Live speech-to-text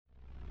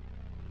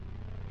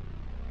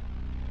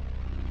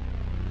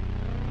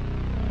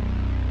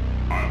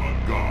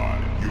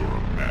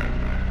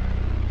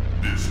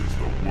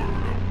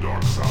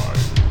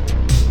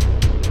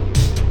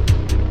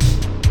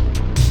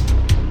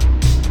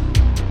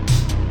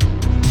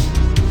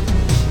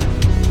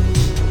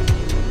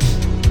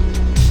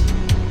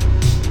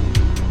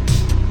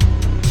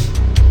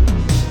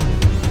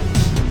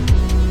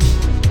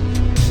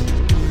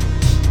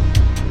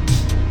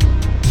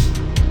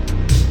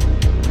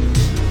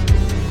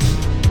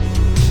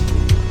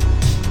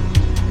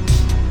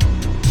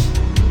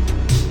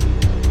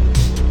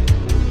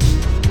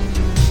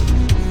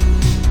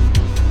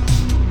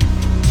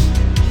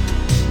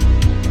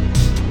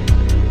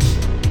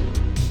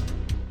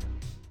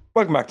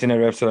Welcome back to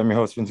another episode. I'm your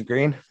host, Vincent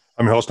Green.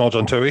 I'm your host, Noel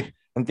John Tui.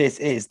 And this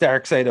is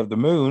Dark Side of the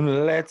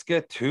Moon. Let's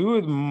get to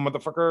it,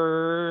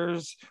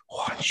 motherfuckers.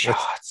 One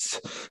shots.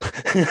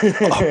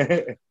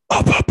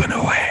 Up and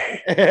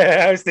away.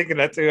 I was thinking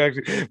that too,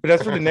 actually. But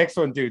that's for the next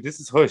one, dude. This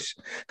is Hush.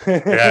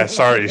 Yeah,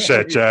 sorry,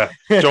 shit. Jumped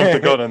the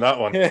gun on that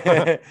one.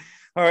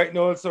 All right,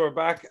 Noel, so we're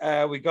back.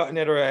 We got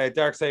another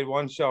Dark Side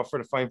one shot for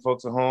the fine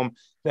folks at home.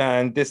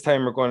 And this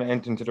time we're going to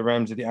enter into the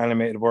realms of the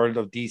animated world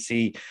of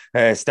DC,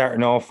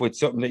 starting off with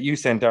something that you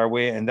sent our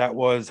way, and that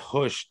was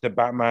Hush, the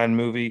Batman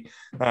movie.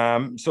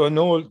 So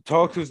Noel,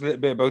 talk to us a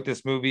little bit about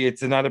this movie.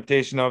 It's an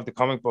adaptation of the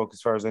comic book,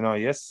 as far as I know,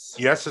 yes?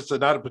 Yes, it's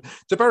a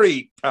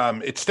very,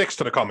 it sticks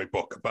to the comic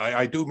book. But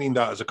I do mean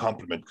that as a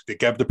compliment. They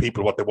gave the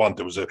people what they want.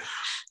 It was a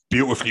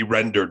beautifully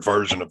rendered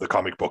version of the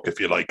comic book, if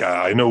you like.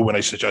 I know when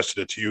I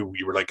suggested it to you,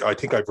 you were like, I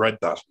think I've read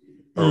that.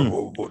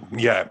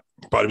 Yeah,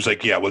 but I was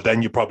like, yeah, well,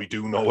 then you probably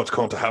do know what's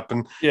going to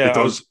happen. Yeah,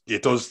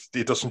 it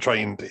doesn't try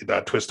and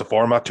twist the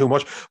format too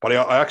much. But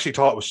I actually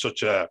thought it was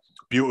such a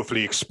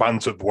beautifully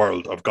expansive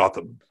world of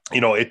Gotham.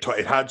 You know, it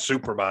had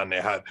Superman.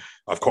 It had,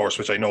 of course,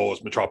 which I know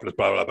was Metropolis,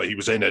 blah, blah, blah, but he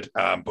was in it.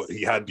 But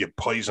he had your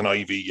Poison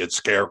Ivy, you had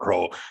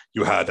Scarecrow,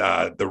 you had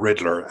the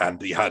Riddler,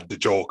 and you had the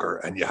Joker,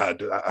 and you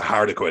had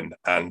Harlequin,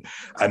 and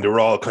they were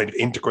all kind of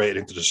integrated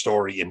into the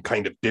story in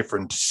kind of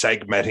different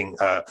segmenting,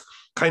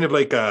 kind of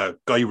like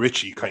Guy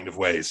Ritchie kind of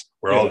ways,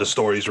 where all the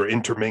stories were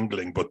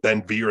intermingling, but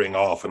then veering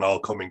off and all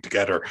coming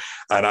together.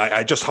 And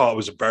I just thought it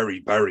was a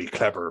very, very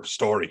clever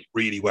story,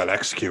 really well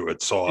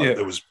executed. So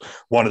it was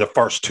one of the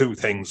first two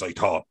things I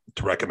thought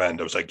to recommend.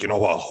 I was like, you know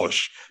what,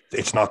 Hush,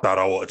 it's not that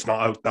old, it's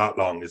not out that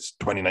long, it's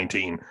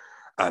 2019.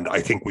 And I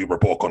think we were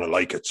both going to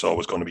like it. So it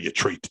was going to be a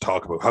treat to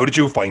talk about. How did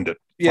you find it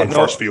on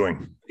first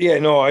viewing? Yeah,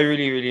 no, I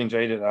really, really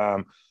enjoyed it.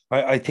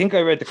 I think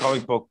I read the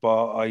comic book,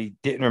 but I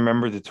didn't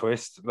remember the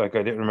twist. Like,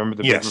 I didn't remember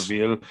the big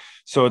reveal.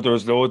 So there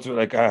was loads of,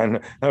 like,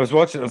 and I was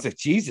watching, I was like,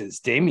 Jesus,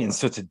 Damien's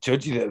such a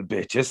judgy little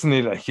bitch, isn't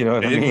he? Like, you know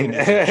what I mean?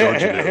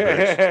 Judgy little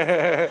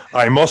bitch.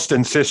 I must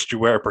insist you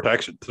wear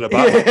protection to the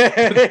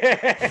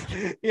back.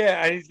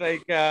 Yeah, and he's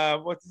like,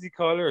 what does he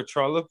call her? A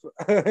trollop?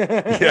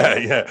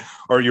 Yeah.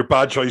 Or your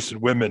bad choice in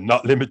women,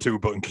 not limited to,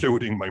 but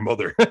including my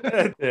mother.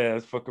 Yeah,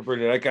 it's fucking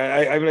brilliant. Like,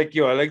 I'm like,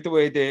 I like the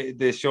way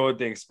they showed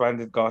they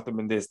expanded Gotham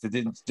in this. They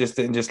didn't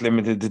just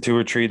limited to two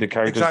or three of the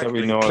characters that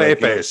we know.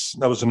 Clayface,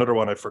 that was another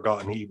one I'd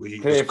forgotten. He was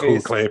a cool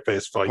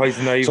Clayface fight.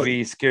 Poison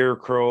Ivy,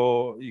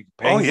 Scarecrow,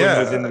 Penguin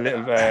was in the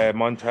little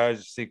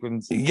montage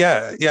sequence.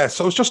 Yeah.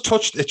 So it's just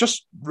touched. It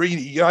just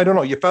really, I don't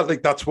know. You felt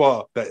like that's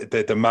what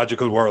the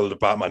magical world of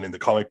Batman in the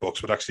comic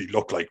books would actually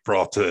look like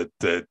brought to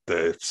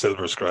the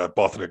silver screen.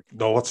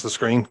 No, what's the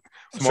screen?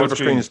 Silver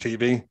screen is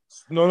TV.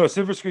 No,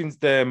 silver screen's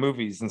the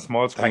movies and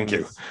small screen. Thank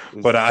you.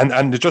 But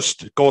and it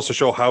just goes to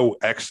show how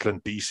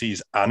excellent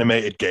DC's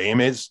animated game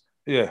is.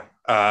 Yeah.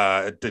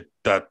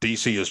 That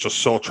DC is just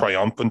so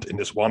triumphant in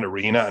this one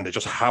arena, and they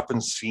just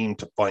haven't seemed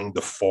to find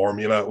the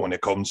formula when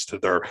it comes to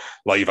their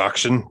live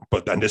action.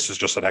 But then this is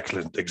just an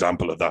excellent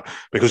example of that,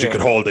 because you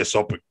could hold this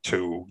up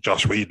to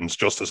Joss Whedon's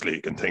Justice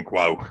League and think,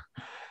 wow,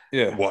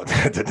 what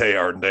they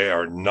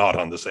are not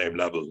on the same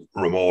level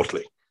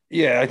remotely.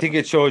 Yeah, I think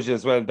it shows you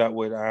as well that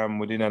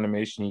within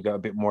animation, you got a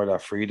bit more of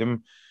that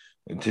freedom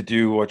to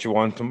do what you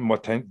want and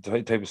what type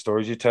of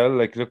stories you tell.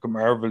 Like, look at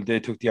Marvel, they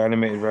took the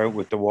animated route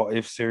with the What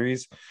If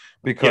series,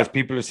 because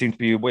people seem to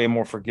be way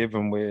more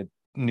forgiving with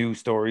new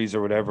stories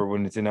or whatever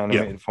when it's in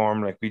animated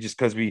form. Like,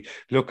 because we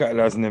look at it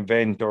as an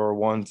event or a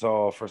once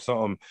off or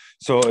something.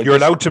 So you're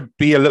allowed to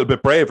be a little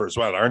bit braver as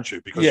well, aren't you?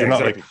 Because you're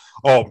not like,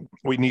 oh,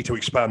 we need to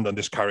expand on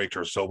this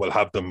character, so we'll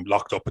have them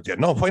locked up at the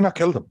end. No, why not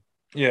kill them?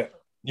 Yeah.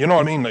 You know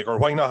what I mean? Like, or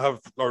why not have,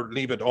 or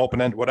leave it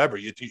open end, whatever.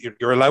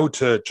 You're allowed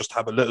to just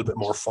have a little bit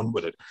more fun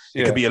with it.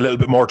 It could be a little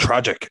bit more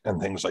tragic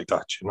and things like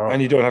that, you know?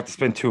 And you don't have to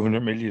spend 200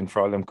 million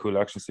for all them cool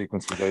action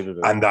sequences out of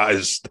it. And that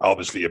is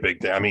obviously a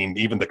big thing. I mean,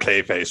 even the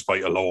Clayface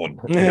fight alone,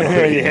 you know what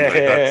I mean?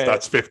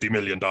 That's $50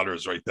 million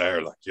right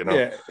there, like, you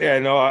know?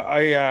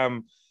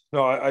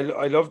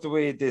 I love the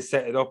way they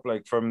set it up,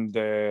 like from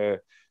the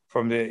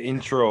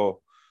intro,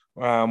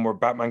 where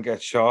Batman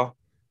gets shot.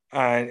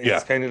 And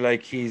it's kind of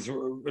like he's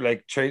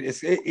like trying.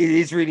 It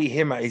is really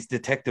him at his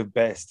detective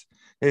best,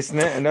 isn't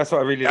it? And that's what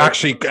I really like.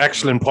 Actually,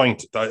 excellent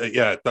point.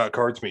 That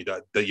occurred to me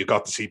that you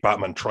got to see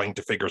Batman trying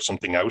to figure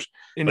something out,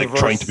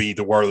 trying to be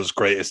the world's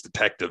greatest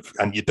detective.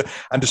 And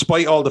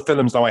despite all the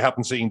films, now I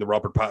haven't seen the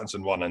Robert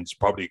Pattinson one, and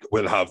probably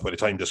will have by the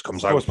time this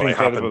comes out. But I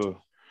haven't.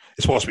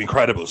 It's supposed to be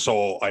incredible.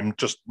 So I'll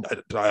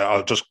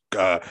just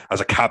as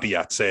a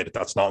caveat say that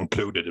that's not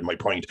included in my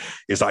point.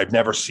 Is I've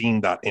never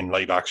seen that in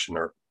live action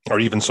or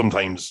even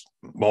sometimes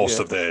most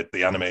of the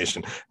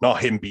animation,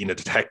 not him being a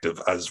detective,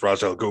 as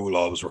Ra's al Ghul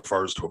always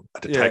refers to him, a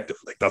detective.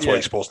 Like, that's what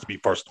he's supposed to be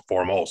first and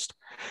foremost.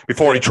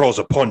 Before he throws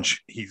a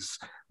punch, he's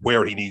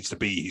where he needs to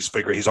be.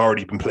 He's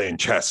already been playing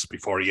chess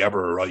before he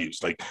ever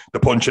arrives. Like, the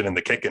punching and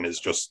the kicking is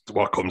just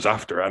what comes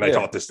after. And I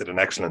thought this did an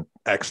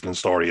excellent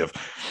story of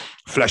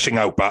fleshing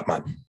out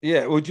Batman.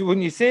 Yeah,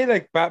 wouldn't you say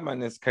like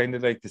Batman is kind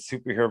of like the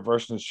superhero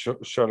version of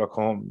Sherlock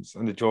Holmes,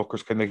 and the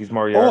Joker's kind of like his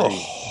Moriarty?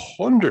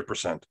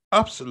 100%.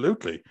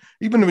 Absolutely.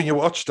 Even when you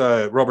watched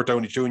Robert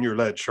Downey Jr.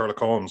 led Sherlock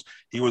Holmes,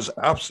 he was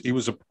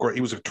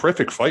a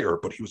terrific fighter,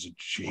 but he was a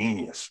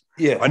genius.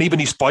 Yeah. And even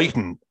his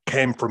fighting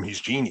came from his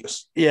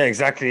genius. Yeah,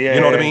 exactly. Yeah,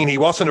 you know what I mean? He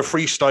wasn't a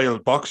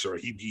freestyle boxer.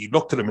 He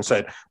looked at him and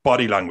said,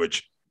 body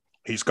language.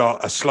 He's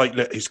got a slight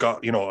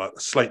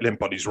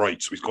limp on his right,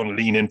 so he's going to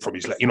lean in from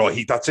his left.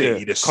 That's it.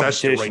 He'd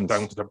assessed it right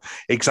down to them.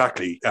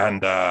 Exactly.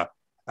 And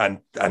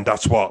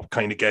that's what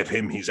kind of gave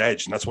him his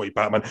edge. And that's why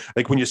Batman,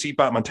 like when you see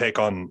Batman take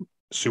on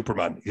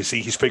Superman, you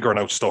see he's figuring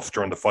out stuff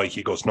during the fight.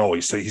 He goes, no,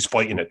 he's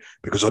fighting it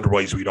because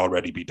otherwise we'd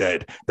already be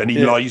dead. Then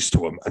he lies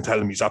to him and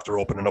tell him he's after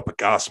opening up a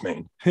gas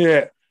main.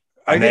 Yeah.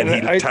 I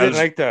didn't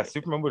like that.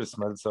 Superman would have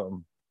smelled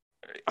something.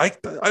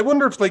 I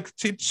wonder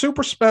if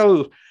super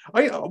spell.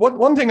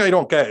 One thing I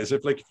don't get is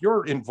if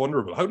you're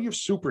invulnerable, how do you have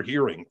super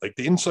hearing? Like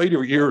the inside of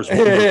your ears. I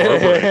don't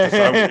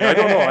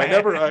know.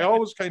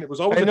 It was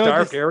always a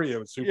dark area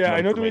with Superman. Yeah,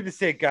 I know the way to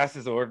say gas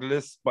is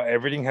odorless, but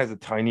everything has a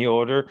tiny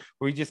odor.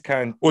 We just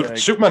can't. Well,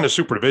 Superman is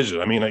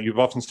supervision. I mean, you've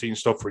often seen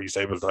stuff where he's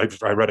able to.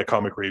 I read a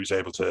comic where he was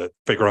able to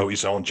figure out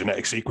his own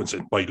genetic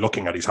sequencing by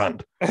looking at his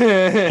hand.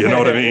 You know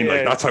what I mean?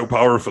 Like that's how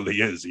powerful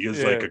he is. He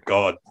is like a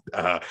god.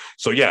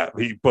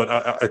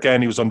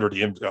 Again, he was under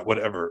the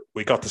whatever.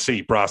 We got to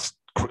see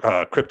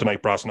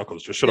kryptonite brass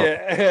knuckles. Just shut up.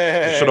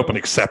 Just shut up and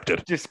accept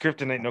it. Just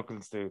kryptonite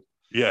knuckles, dude.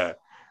 Yeah.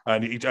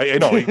 And it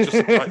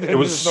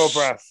was no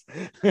brass.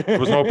 It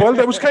was no. Well,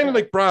 that was kind of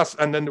like brass,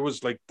 and then there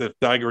was like the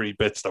daggery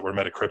bits that were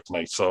made of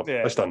kryptonite. So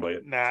I stand by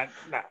it. Nah.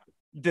 Nah.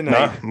 And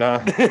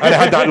it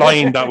had that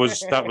line that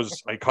was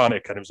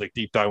iconic, and it was like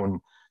deep down,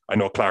 I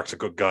know Clark's a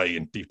good guy,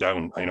 and deep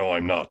down, I know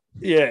I'm not.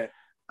 Yeah.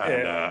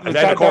 And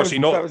then, of course,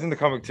 that was in the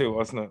comic too,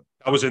 wasn't it?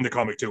 That was in the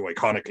comic too,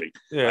 iconically.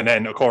 Yeah. And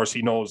then, of course,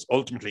 he knows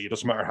ultimately it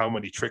doesn't matter how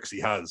many tricks he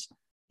has,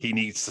 he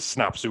needs to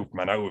snap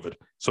Superman out of it.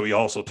 So he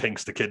also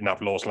thinks to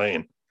kidnap Lois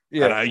Lane.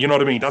 Yeah. And, you know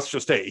what I mean? That's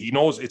just it. He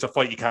knows it's a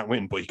fight he can't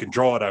win, but he can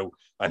draw it out,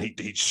 and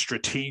he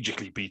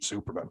strategically beats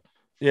Superman.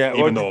 Yeah.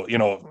 Even though,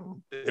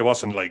 it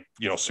wasn't like,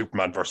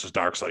 Superman versus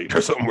Darkseid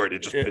or something where they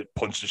just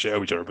punched the shit out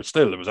of each other, but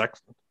still, it was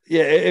excellent.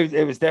 Yeah,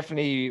 it was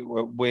definitely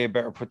way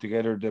better put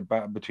together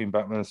between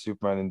Batman and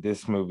Superman in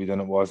this movie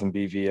than it was in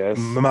BVS.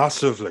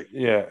 Massively.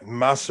 Yeah.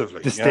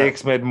 Massively. The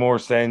stakes made more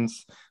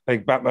sense.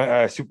 Like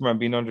Superman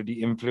being under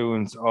the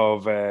influence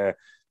of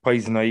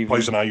Poison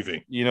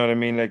Ivy. You know what I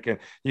mean? Like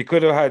you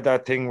could have had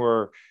that thing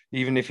where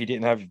even if you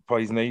didn't have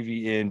Poison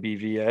Ivy in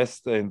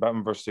BVS, in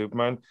Batman vs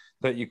Superman,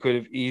 that you could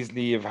have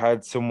easily have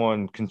had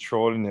someone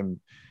controlling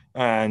him.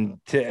 And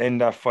to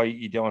end that fight,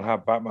 you don't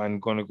have Batman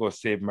going to go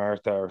save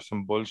Martha or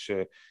some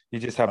bullshit. You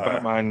just have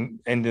Batman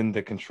ending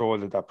the control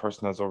that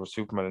person has over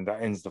Superman, and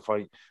that ends the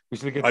fight.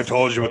 I've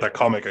told you about that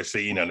comic I've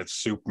seen, and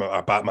it's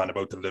Batman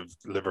about to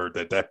deliver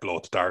the death blow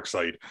to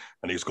Darkseid,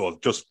 and he's going,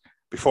 just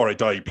before I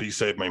die, please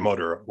save my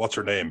mother. What's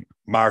her name?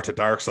 Martha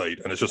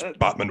Darkseid, and it's just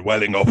Batman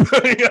welling up.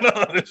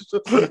 It's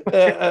just...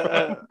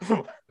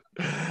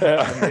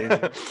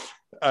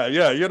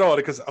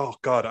 because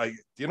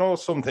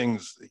some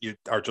things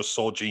are just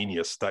so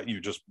genius that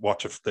you just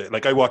watch it.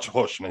 Like I watch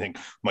Hush and I think,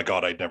 oh my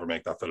God, I'd never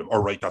make that film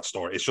or write that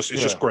story. It's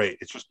just great.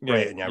 It's just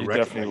great, and you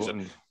recognize it.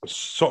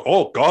 So,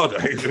 oh God,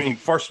 I mean,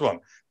 first one.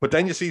 But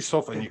then you see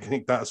stuff and you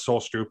think that's so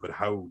stupid.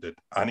 How would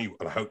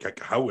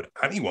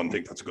anyone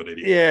think that's a good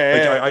idea?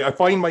 Yeah, I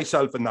find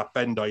myself in that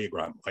Venn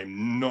diagram.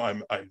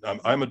 I'm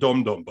a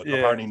dum dum, but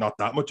apparently not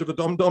that much of a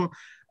dum dum.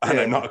 And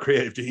I'm not a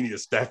creative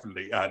genius,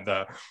 definitely. And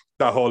that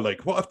whole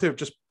what if they've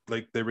just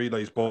they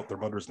realize both their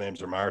mother's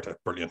names are Martha?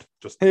 Brilliant,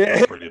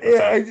 brilliant.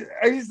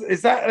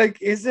 Is that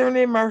is there a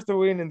name Martha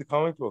Wayne in the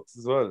comic books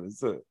as well?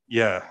 Is it?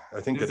 Yeah,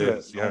 I think it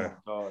is. Yeah,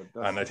 God,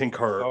 and I think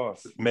her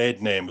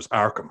maiden name was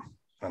Arkham.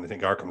 And I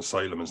think Arkham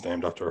Asylum is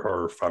named after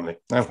her family.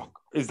 Now,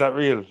 is that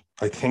real?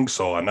 I think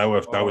so. And now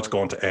it's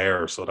going to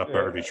air, so that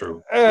better be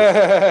true.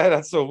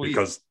 That's so weird.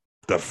 Because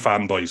the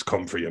fanboys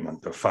come for you, man.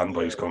 The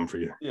fanboys come for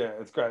you. Yeah,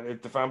 it's great.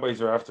 If the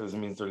fanboys are after us, it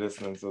means they're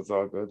listening, so it's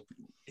all good.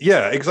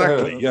 Yeah,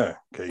 exactly. Yeah.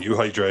 Okay, you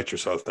hydrate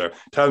yourself there.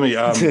 Tell me,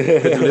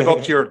 did it live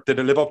up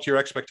to your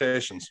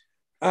expectations?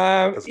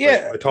 I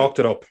talked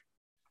it up.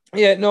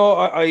 Yeah, no,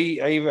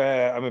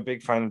 I'm a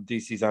big fan of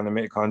DC's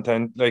animated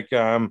content. Like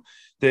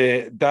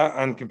that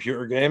and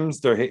computer games,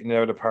 they're hitting it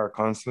out of the park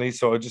constantly.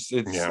 So it's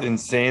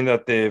insane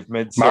that they've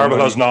made Marvel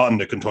has nothing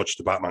that can touch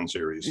the Batman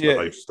series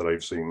that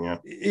I've seen. Yeah,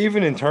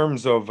 even in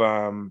terms of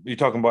you're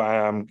talking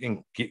about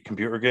in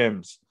computer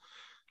games.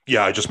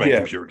 Yeah, I just meant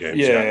computer games.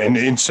 Yeah.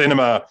 In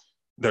cinema,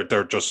 they're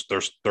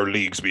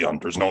leagues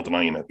beyond. There's no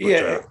denying it.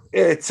 But,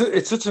 it's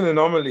such an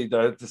anomaly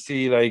to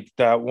see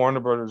that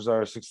Warner Brothers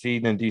are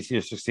succeeding and DC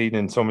are succeeding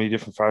in so many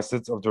different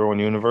facets of their own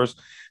universe,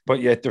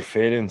 but yet they're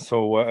failing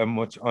so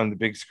much on the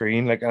big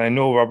screen. And I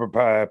know Robert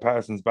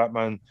Pattinson's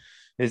Batman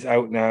is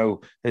out now.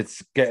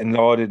 It's getting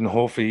lauded, and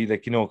hopefully,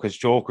 because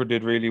Joker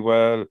did really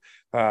well.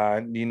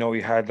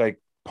 He had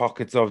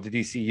pockets of the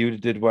DCU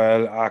that did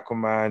well.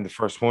 Aquaman, the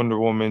first Wonder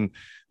Woman,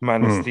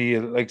 Man of Mm.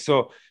 Steel. Like,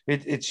 so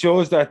it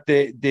shows that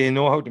they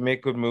know how to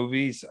make good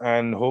movies,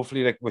 and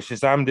hopefully, like with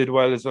Shazam did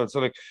well as well. So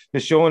like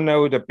they're showing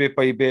now that bit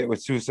by bit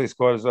with Suicide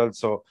Squad as well.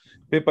 So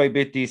bit by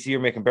bit, DC are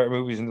making better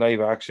movies in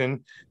live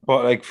action.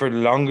 But like for the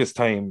longest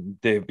time,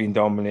 they've been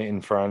dominating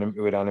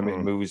with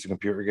animated Mm. movies and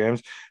computer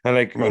games. And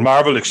like, Well,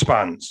 Marvel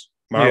expands.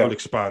 yeah, Marvel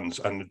expands,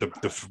 and the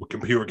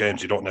computer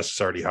games you don't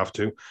necessarily have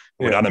to.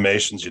 With yeah,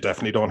 animations, you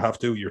definitely don't have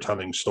to. You're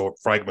telling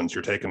fragments.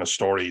 You're taking a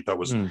story that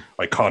was mm,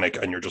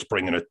 iconic, and you're just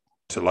bringing it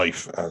to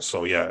life.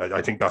 So yeah,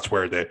 I think that's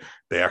where they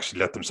actually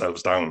let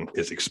themselves down,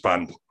 is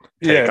expand.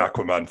 Take yeah.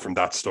 Aquaman from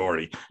that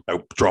story,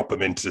 now drop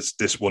him into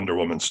this Wonder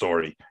Woman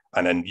story,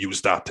 and then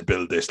use that to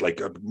build this. Like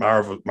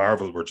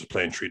Marvel were just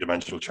playing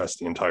 3-dimensional chess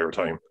the entire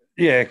time.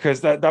 Yeah, because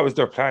that was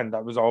their plan.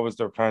 That was always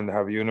their plan to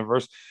have a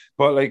universe.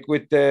 But like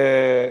with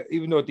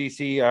even though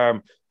DC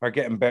are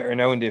getting better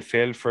now and they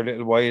failed for a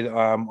little while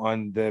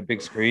on the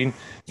big screen,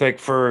 it's like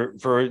for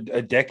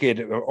a decade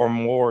or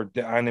more,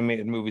 the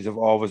animated movies have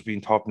always been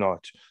top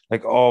notch.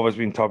 Like always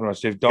been top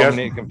notch. They've Yes,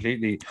 dominated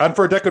completely. and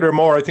for a decade or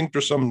more, I think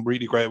there's some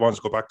really great ones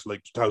go back to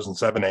like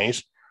 2007,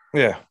 8.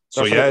 Yeah,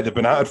 So that's yeah, what they've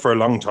been at it for a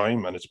long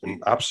time, and it's been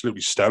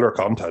absolutely stellar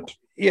content.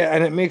 yeah,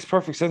 and it makes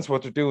perfect sense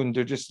what they're doing.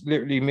 They're just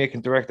literally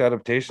making direct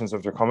adaptations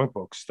of their comic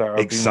books that are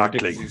being Exactly.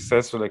 ridiculously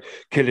successful, like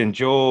Killing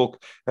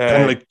Joke,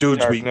 Kind of like,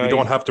 dudes, Dark we don't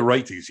Knight. have to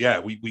write these. Yeah,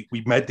 we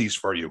made these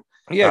for you.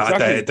 Yeah,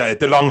 exactly.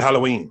 The Long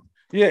Halloween.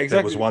 Yeah, There was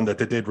exactly. one that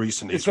they did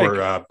recently It's where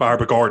like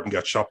Barbara Gordon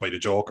got shot by the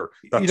Joker.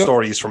 you That don't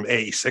story is from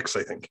 86,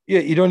 I think. yeah,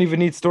 you don't even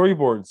need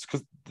storyboards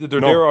because they're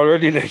there No,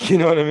 already. Like, you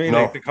know what I mean?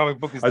 Like no. the comic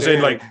book is I was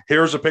saying, there. like, Like,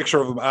 here's a picture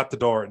of him at the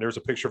door, and there's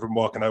a picture of him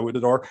walking out with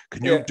the door.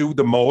 Can you yeah. do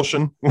the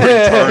motion where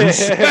he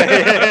turns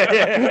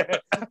Yeah.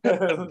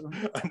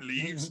 and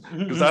leaves?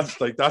 Because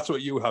that's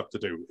what you have to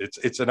do.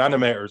 It's an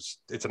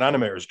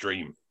animator's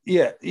dream.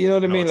 Yeah, you know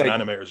what I No, mean? it's an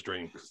Like, animator's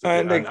dream.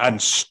 and like,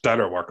 And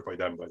stellar work by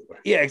them, by the way.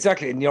 yeah,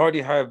 exactly. And you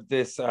already have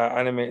this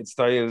animated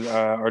style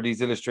or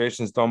these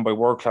illustrations done by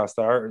world class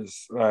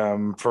artists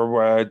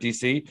for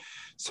DC.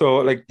 So,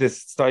 like,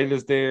 this style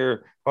is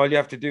there. All you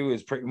have to do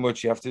is pretty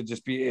much you have to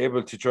just be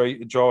able to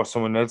draw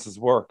someone else's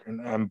work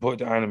and put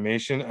the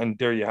animation, and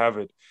there you have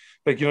it.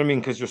 Like, you know what I mean?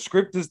 Because your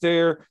script is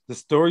there, the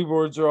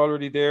storyboards are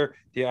already there,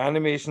 the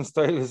animation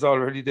style is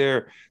already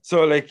there.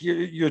 So, like,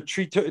 you're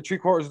three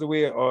quarters of the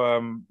way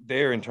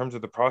there in terms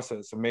of the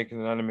process of making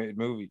an animated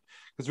movie.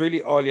 Because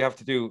really, all you have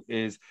to do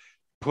is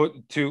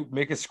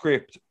make a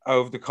script out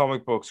of the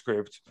comic book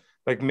script,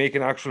 like make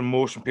an actual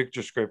motion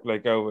picture script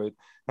like out of it,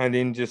 and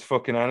then just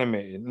fucking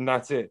animate it, and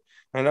that's it.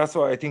 And that's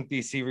why I think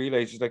DC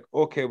realizes like,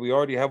 okay, we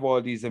already have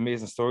all these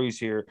amazing stories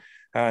here,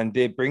 and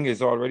they bring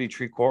us already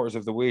three quarters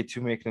of the way to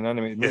making an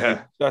animated movie.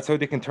 Yeah. That's how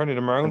they can turn it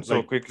around so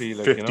Like quickly.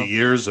 Like 50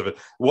 years of it.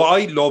 What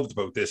I loved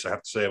about this, I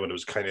have to say, when it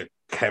was kind of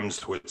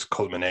chems to its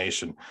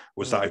culmination,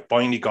 was that I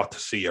finally got to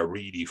see a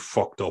really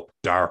fucked up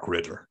dark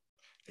Riddler.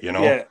 You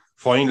know, Yeah,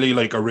 finally,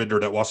 like a Riddler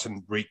that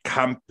wasn't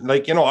camp.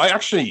 Like, you know,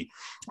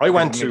 I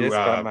went to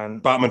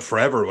Batman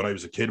Forever when I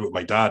was a kid with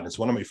my dad, and it's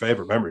one of my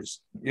favorite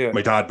memories. Yeah,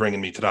 My dad bringing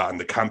me to that, and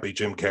the campy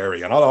Jim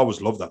Carrey, and I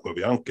always loved that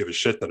movie. I don't give a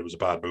shit that it was a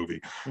bad movie.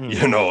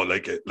 You know,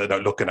 like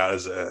looking at it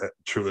as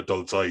through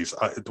adults' eyes,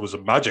 it was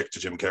a magic to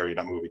Jim Carrey in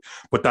that movie.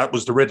 But that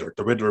was the Riddler.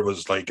 The Riddler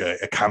was like a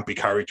campy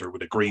character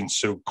with a green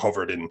suit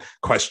covered in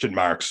question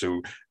marks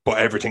who put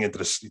everything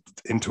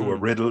into a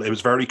riddle. It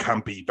was very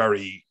campy,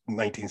 very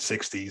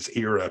 1960s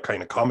era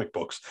kind of comic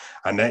books.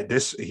 And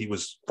he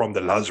was from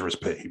the Lazarus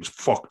pit. He was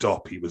fucked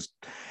up. He was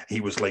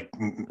like,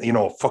 you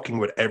know, fucking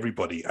with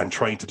everybody and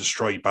trying to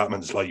destroy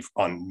Batman's life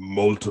on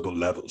multiple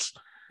levels.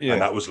 Yeah.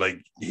 And that was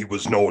like, he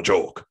was no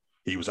joke.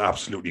 He was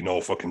absolutely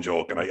no fucking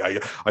joke. And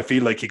I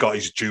feel like he got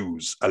his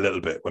dues a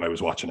little bit when I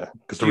was watching it,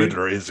 because the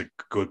Riddler is a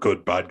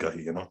good bad guy,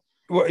 you know?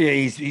 Well, yeah,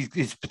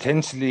 he's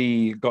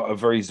potentially got a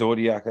very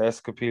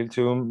Zodiac-esque appeal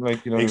to him,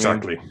 like, you know,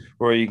 exactly, I mean?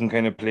 Where you can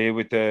kind of play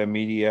with the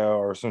media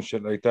or some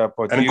shit like that.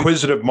 But an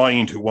inquisitive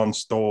mind who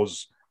wants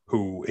those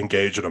who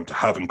engage with him to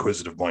have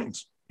inquisitive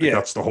minds. Like, yeah,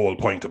 that's the whole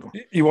point of him.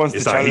 He wants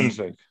to challenge,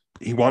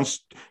 he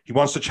wants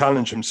to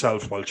challenge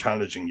himself while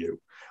challenging you.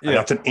 And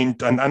yeah, that's and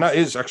that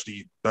is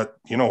actually that,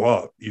 you know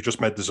what, you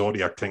just made the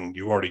Zodiac thing,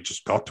 you already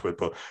just got to it,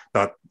 but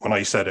that when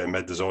I said it and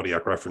made the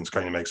Zodiac reference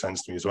kind of makes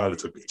sense to me as well.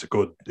 It's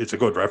a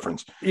good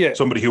reference. Yeah,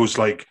 somebody who was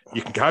like,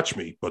 you can catch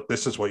me, but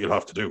this is what you'll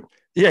have to do.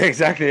 Yeah,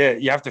 exactly. Yeah.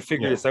 You have to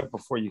figure this out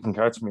before you can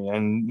catch me.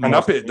 And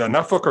that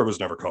fucker was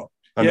never caught.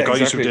 And the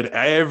guys who did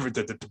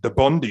the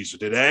Bundys who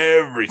did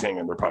everything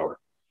in their power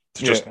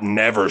to just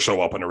never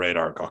show up on the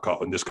radar got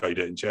caught, and this guy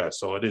didn't. Yeah,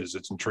 so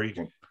it's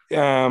intriguing.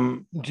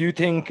 Do you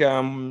think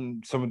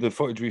some of the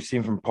footage we've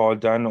seen from Paul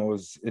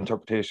Dano's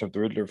interpretation of the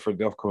Riddler for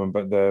the upcoming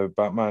the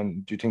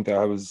Batman, do you think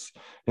that was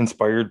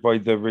inspired by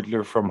the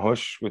Riddler from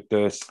Hush with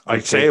this?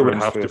 I'd say it would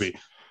have to be.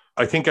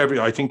 I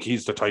think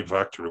he's the type of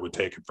actor who would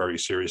take it very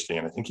seriously,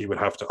 and I think he would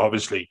have to.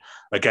 Obviously,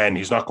 again,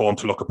 he's not going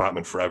to look at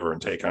Batman Forever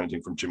and take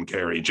anything from Jim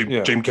Carrey.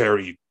 Jim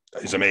Carrey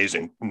is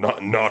amazing.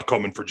 Not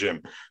coming for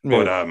Jim,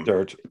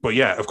 but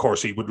yeah, of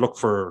course, he would look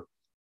for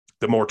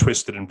the more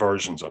twisted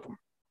inversions of him.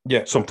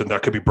 Yeah. something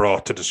that could be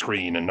brought to the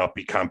screen and not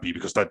be campy,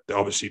 because that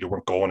obviously they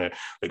weren't going it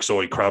like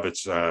Zoe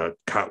Kravitz,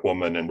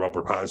 Catwoman, and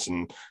Robert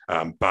Pattinson,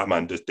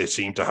 Batman. They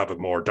seem to have a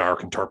more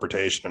dark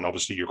interpretation, and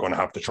obviously you're going to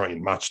have to try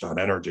and match that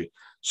energy.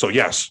 So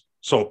yes.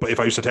 So, but if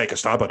I used to take a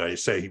stab at it, I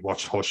say he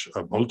watched Hush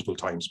multiple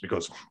times,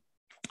 because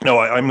no,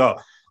 I'm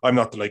not. I'm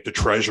not like the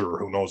treasurer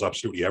who knows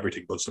absolutely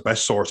everything, but it's the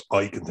best source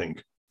I can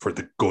think for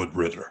the good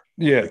Riddler.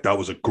 Yeah. Like, that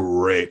was a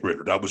great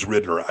Riddler. That was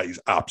Riddler at his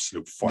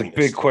absolute finest.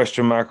 The big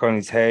question mark on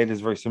his head is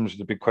very similar to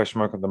the big question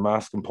mark on the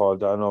mask in Paul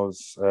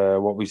Dano's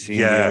what we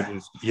see.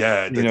 And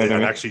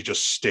actually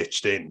just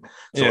stitched in.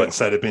 So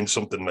instead of being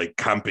something like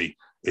campy,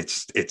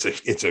 it's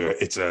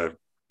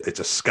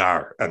a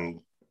scar,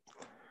 and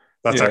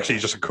that's actually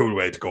just a cool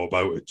way to go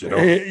about it, you know?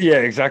 Yeah,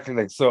 exactly.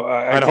 Like, so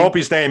I hope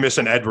his name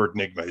isn't Edward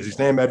Nygma. Is his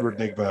name Edward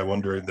Nygma? I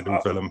wonder in the new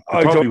film. It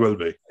probably will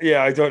be.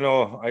 Yeah, I don't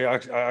know. I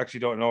actually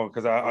don't know,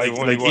 because I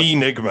only watched...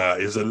 Enigma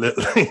is a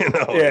little, you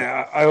know.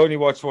 Yeah, I only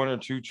watched 1 or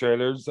 2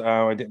 trailers.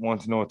 I didn't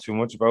want to know too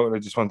much about it. I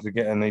just wanted to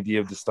get an idea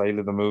of the style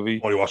of the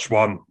movie. Only watched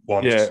one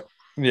once.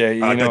 Yeah,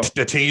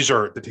 the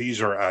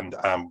teaser, and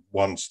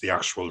once the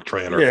actual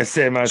trailer. Yeah,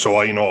 same as. So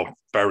I know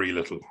very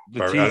little.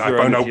 I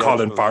found out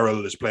Colin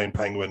Farrell is playing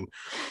Penguin.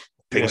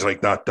 Things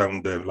like that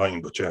down the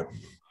line, but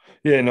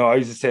yeah, no, I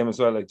was the same as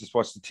well. Like, just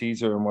watch the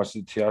teaser and watch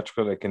the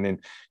theatrical, like, and then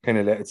kind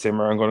of let it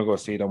simmer. I'm going to go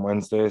see it on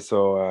Wednesday,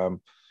 so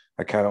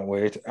I cannot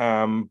wait.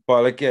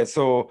 But like, yeah,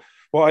 so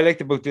what I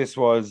liked about this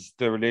was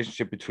the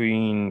relationship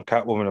between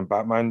Catwoman and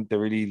Batman. They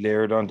really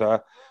layered on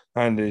that,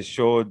 and they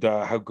showed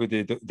how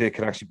good they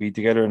can actually be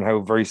together, and how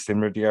very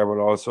similar they are, but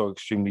also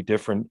extremely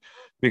different.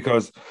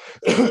 Because,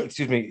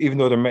 excuse me, even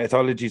though their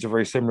methodologies are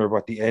very similar,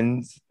 but the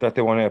ends that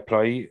they want to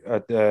apply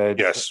at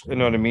yes, you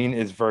know what I mean,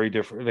 is very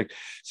different. Like,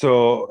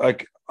 so,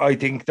 like, I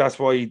think that's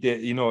why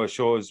it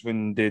shows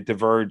when they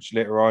diverge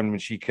later on when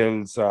she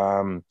kills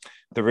the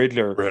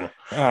Riddler,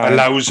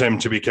 allows him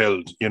to be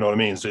killed. You know what I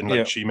mean? So,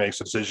 like, she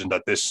makes a decision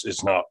that this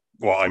is not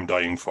what I'm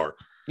dying for.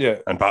 Yeah,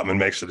 and Batman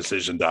makes a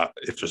decision that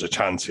if there's a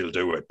chance he'll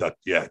do it. That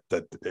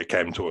it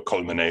came to a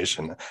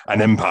culmination,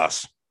 an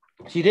impasse.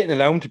 She didn't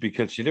allow him to be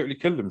killed. She literally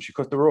killed him. She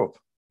cut the rope.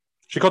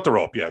 She cut the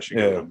rope. Yeah, she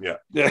killed him. Yeah.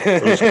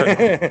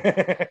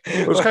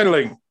 It was kind of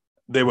like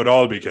they would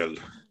all be killed.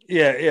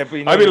 Yeah,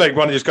 but I'd be like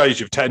one of these guys.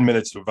 You have 10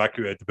 minutes to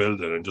evacuate the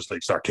building and just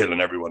like start killing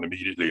everyone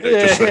immediately.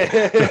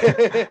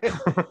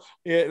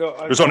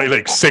 There's only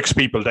like 6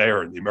 people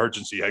there, and the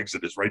emergency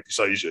exit is right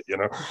beside you. You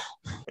know,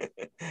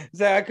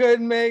 so I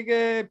couldn't make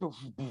it.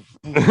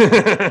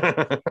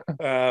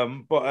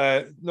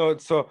 No.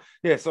 So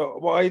yeah. So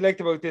what I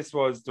liked about this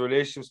was the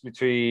relationships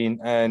between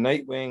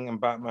Nightwing and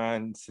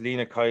Batman,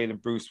 Selina Kyle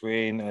and Bruce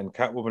Wayne, and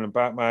Catwoman and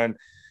Batman.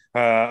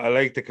 I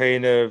like the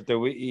kind of the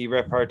witty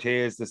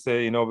repartees to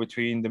say,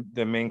 between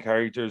the main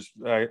characters.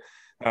 The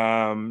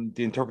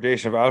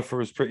interpretation of Alfred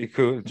was pretty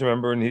cool. Do you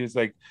remember? And he was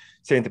like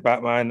saying to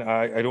Batman,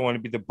 I don't want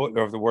to be the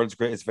butler of the world's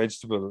greatest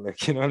vegetable.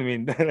 Like, you know what I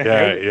mean?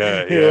 Yeah.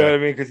 You know what I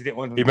mean? Because he didn't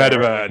want. He made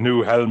him a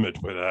new helmet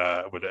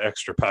with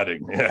extra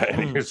padding.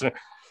 Yeah.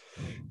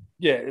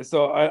 Yeah,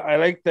 so I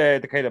like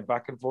the kind of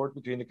back and forth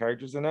between the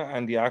characters in it,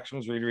 and the action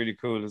was really, really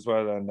cool as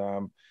well.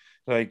 And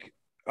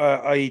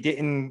I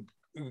didn't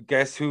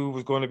guess who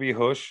was going to be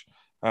Hush.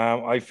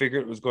 I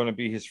figured it was going to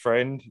be his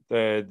friend,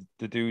 the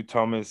dude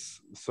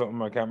Thomas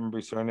something. I can't remember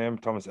his surname,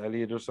 Thomas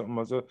Elliot or something,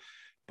 was it?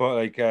 But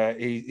like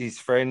his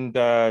friend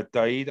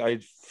died. I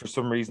for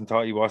some reason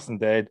thought he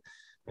wasn't dead,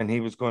 and he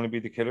was going to be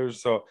the killer.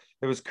 So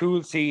it was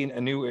cool seeing a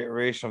new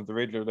iteration of the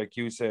Riddler, like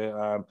you say.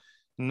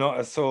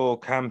 Not so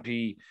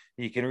campy.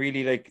 You can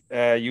really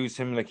use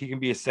him, like he can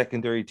be a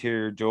secondary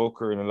tier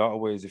Joker in a lot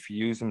of ways if you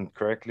use him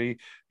correctly,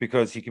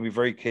 because he can be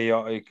very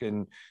chaotic,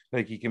 and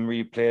like he can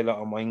really play a lot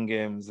of mind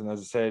games. And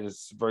as I said,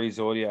 it's very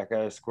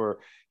Zodiac-esque, where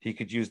he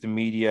could use the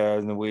media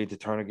in a way to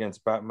turn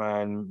against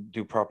Batman,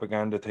 do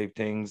propaganda type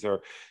things,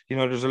 or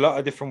there's a lot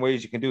of different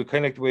ways you can do it,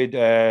 kind of like the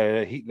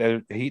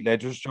way Heath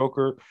Ledger's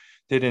Joker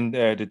did in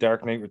the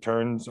Dark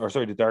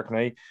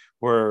Knight,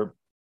 where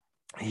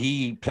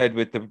he played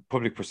with the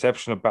public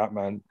perception of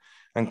Batman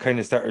and kind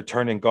of started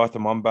turning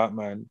Gotham on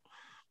Batman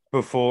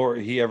before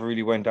he ever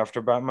really went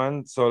after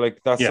Batman. So like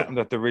that's something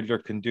that the Riddler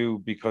can do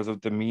because of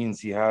the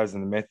means he has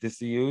and the methods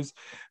he uses.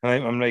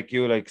 And I'm like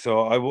you, like,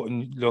 so I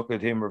wouldn't look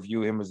at him or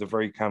view him as a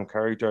very calm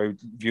character. I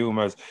would view him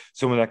as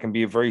someone that can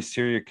be a very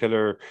serial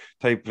killer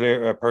type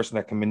player, a person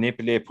that can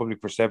manipulate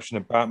public perception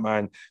of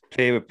Batman,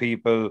 play with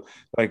people,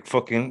 like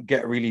fucking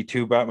get really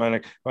to Batman.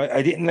 Like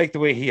I didn't like the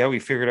way how he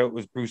figured out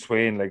was Bruce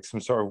Wayne, like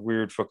some sort of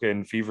weird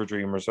fucking fever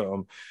dream or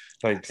something.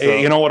 Like, so.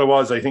 You know what it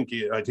was? I think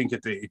he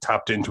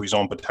tapped into his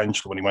own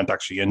potential when he went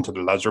actually into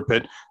the laser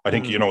pit. I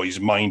think his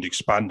mind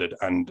expanded,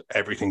 and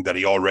everything that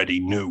he already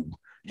knew,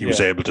 he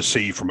was able to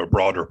see from a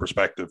broader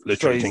perspective.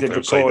 Literally, think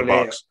outside the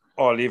box.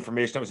 All the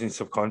information that was in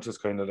subconscious,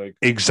 kind of like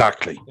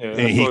exactly. Yeah,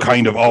 he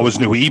kind of always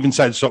knew. He even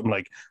said something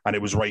like, "And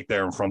it was right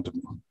there in front of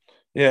him."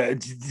 Yeah,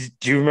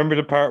 do you remember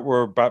the part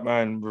where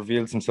Batman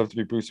reveals himself to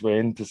be Bruce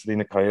Wayne to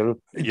Selina Kyle?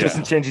 It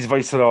doesn't change his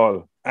voice at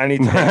all.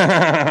 Anything. You know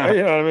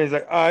what I mean? He's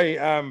like, I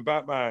am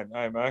Batman.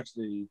 I'm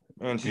actually,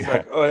 and she's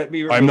like, oh, let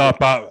me. I'm not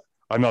Batman.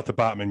 I'm not the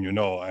Batman you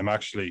know. I'm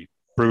actually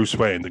Bruce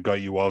Wayne, the guy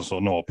you also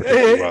know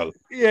particularly well.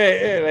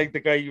 Yeah, like the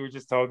guy you were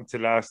just talking to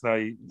last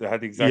night that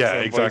had the exact Yeah,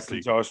 same voice and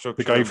exactly. jaw The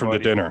structure guy and from the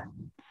body. dinner.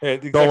 Yeah,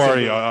 the Don't exact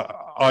same worry, thing.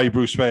 I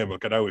Bruce Wayne will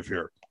get out of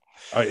here.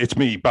 It's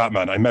me,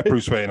 Batman. I met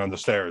Bruce Wayne on the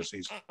stairs.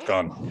 He's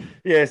gone.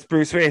 Yes,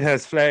 Bruce Wayne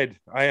has fled.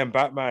 I am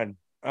Batman.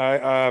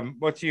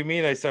 What do you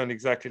mean I sound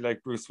exactly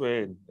like Bruce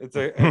Wayne? It's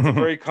a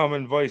very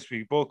common voice.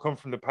 We both come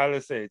from the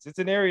Palisades. It's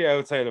an area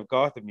outside of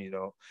Gotham, you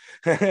know.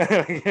 You know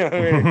what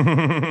I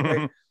mean?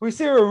 Like, we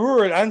share a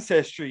rural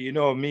ancestry, you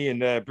know, me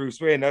and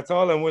Bruce Wayne. That's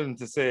all I'm willing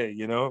to say,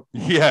 you know.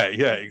 Yeah,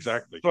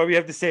 exactly. So we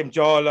have the same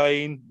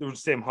jawline, the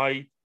same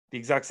height, the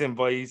exact same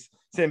voice,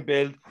 same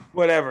build,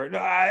 whatever. No,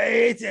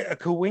 it's a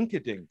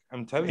coinkydink.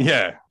 I'm telling you.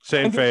 Yeah,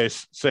 same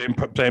face, same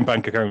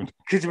bank account.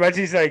 Could you imagine?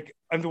 He's like,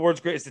 I'm the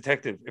world's greatest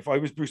detective. If I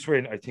was Bruce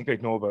Wayne, I think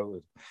I'd know about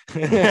it.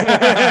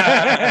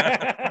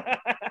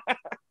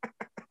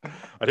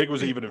 I think it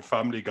was even in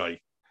Family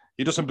Guy.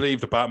 He doesn't believe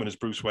that Batman is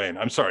Bruce Wayne.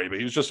 I'm sorry, but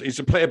he's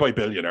a playboy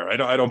billionaire.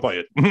 I don't buy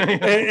it.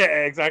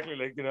 Yeah, exactly.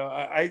 Like, you know,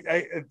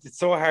 it's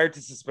so hard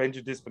to suspend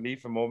your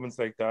disbelief in moments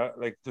like that.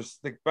 Like, there's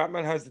like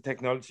Batman has the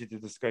technology to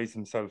disguise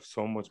himself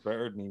so much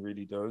better than he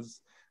really does.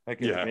 Like,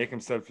 to make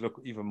himself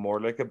look even more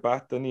like a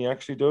bat than he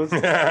actually does.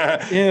 Cover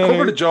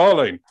the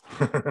jawline.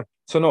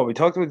 So no, we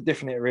talked about the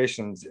different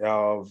iterations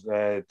of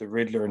the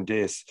Riddler and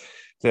this,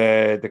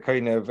 the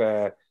kind of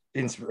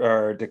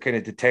or the kind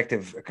of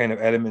detective kind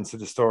of elements of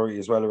the story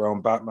as well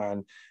around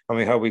Batman. I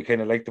mean, how we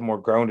kind of like the more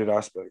grounded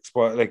aspects.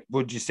 But like,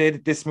 would you say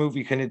that this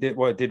movie kind of did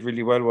what it did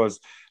really well was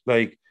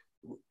like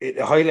it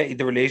highlighted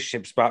the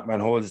relationships Batman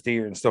holds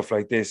dear and stuff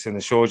like this, and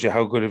it shows you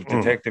how good of a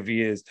detective he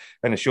is,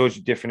 and it shows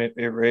you different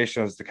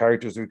iterations, the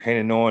characters we kind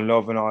of know and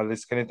love, and all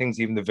this kind of things,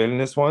 even the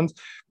villainous ones.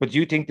 But do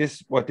you think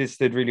what this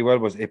did really well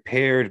was it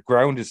paired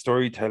grounded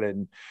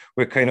storytelling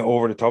with kind of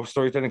over the top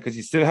storytelling? Because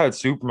you still had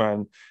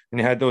Superman and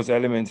you had those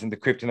elements and the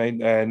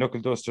kryptonite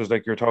knuckle dusters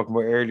like you were talking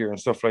about earlier and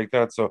stuff like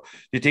that. So do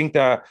you think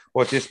that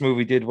what this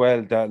movie did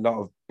well that a lot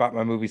of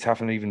Batman movies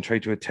haven't even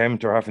tried to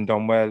attempt or haven't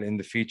done well in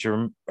the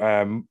feature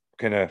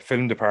kind of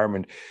film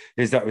department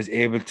is that was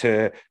able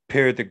to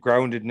pair the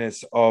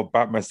groundedness of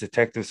Batman's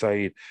detective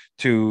side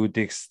to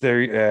the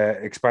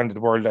expanded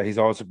world that he's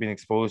also been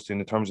exposed to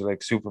in terms of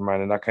like Superman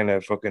and that kind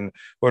of fucking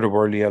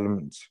otherworldly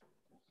elements?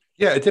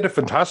 Yeah, it did a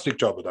fantastic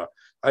job of that.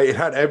 It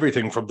had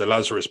everything from the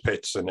Lazarus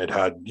Pits, and it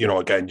had, you know,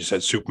 again, you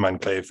said Superman,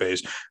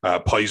 Clayface,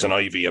 Poison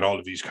Ivy, and all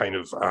of these kind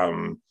of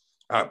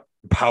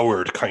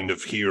powered kind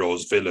of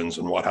heroes, villains,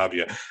 and what have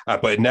you.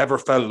 But it never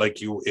felt like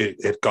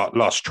it got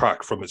lost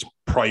track from its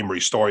primary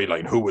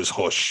storyline. Who is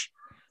Hush?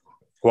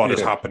 What is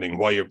happening?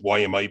 Why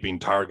am I being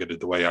targeted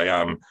the way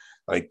I am?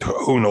 Like,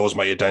 who knows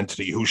my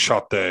identity? Who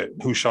shot the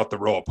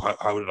rope?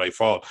 How did I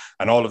fall?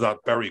 And all of that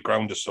very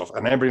grounded stuff.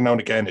 And every now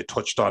and again, it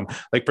touched on,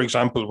 like, for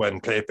example, when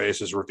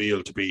Clayface is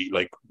revealed to be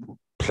like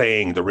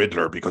playing the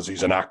Riddler because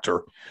he's an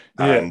actor,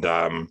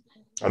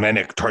 and then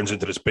it turns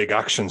into this big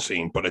action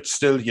scene. But it's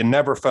still, you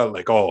never felt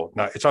like, oh,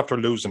 now it's after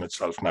losing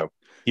itself now.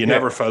 You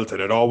never felt it.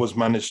 It always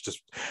managed to,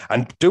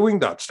 and doing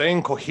that,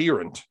 staying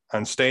coherent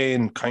and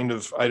staying kind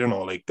of, I don't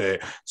know, like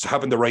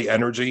having the right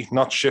energy,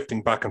 not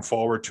shifting back and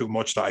forward too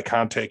much that I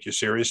can't take you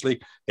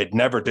seriously. It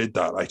never did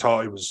that. I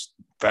thought it was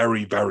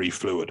very, very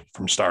fluid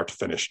from start to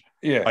finish.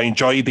 Yeah. I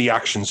enjoyed the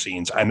action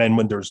scenes. And then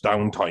when there's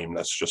downtime,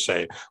 let's just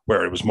say,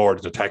 where it was more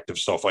the detective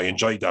stuff, I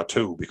enjoyed that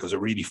too, because it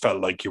really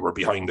felt like you were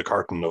behind the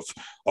curtain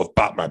of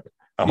Batman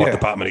and what the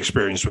Batman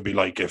experience would be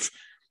like if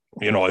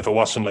it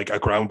wasn't like a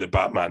grounded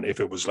Batman, if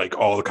it was like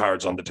all the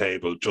cards on the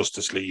table,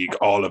 Justice League,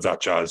 all of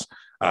that jazz,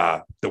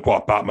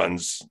 what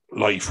Batman's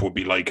life would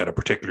be like at a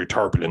particularly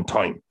turbulent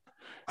time.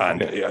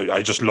 And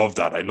I just love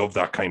that. I love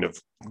that kind of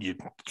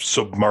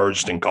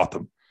submerged in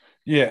Gotham.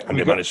 Yeah. And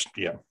they managed,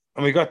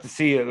 And we got to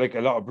see like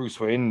a lot of Bruce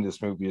Wayne in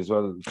this movie as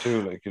well,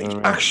 too. Like, you know what I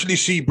mean? Actually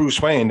see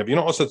Bruce Wayne. Have you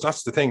noticed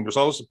that's the thing? There's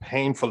always a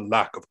painful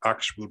lack of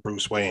actual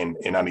Bruce Wayne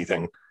in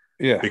anything.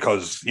 Yeah.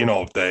 Because,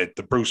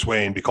 the Bruce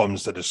Wayne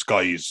becomes the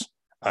disguise.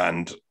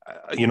 And,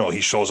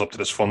 he shows up to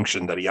this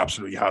function that he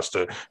absolutely has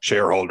to,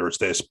 shareholders,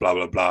 this, blah,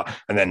 blah, blah.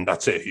 And then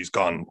that's it. He's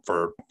gone.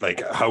 For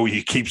like how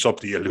he keeps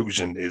up the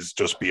illusion is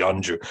just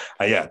beyond you.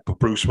 But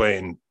Bruce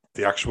Wayne,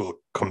 the actual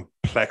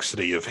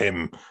complexity of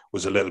him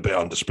was a little bit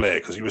on display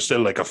because he was still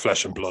like a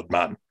flesh and blood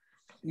man.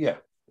 Yeah.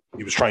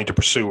 He was trying to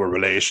pursue a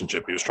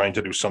relationship. He was trying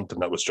to do something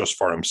that was just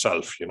for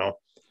himself,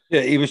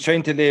 Yeah, he was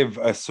trying to live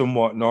a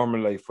somewhat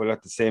normal life, while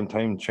at the same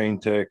time trying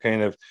to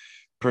kind of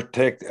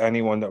protect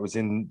anyone that was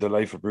in the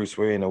life of Bruce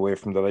Wayne away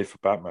from the life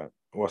of Batman.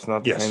 Was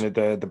not kind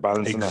of the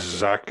balance.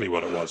 Exactly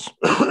what it was.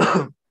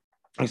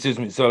 Excuse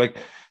me. So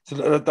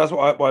that's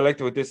what I liked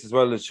about this as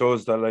well. It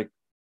shows that like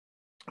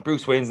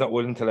Bruce Wayne's not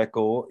willing to let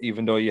go,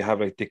 even though you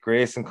have like Dick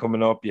Grayson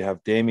coming up, you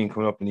have Damian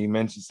coming up, and he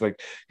mentions like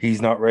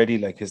he's not ready.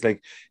 Like it's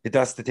like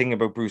that's the thing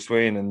about Bruce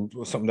Wayne, and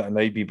something that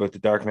annoyed me about the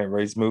Dark Knight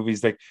Rises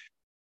movies. Like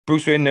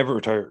Bruce Wayne never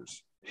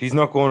retires. He's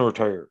not going to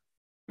retire.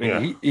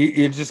 Like,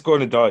 he's just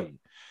going to die.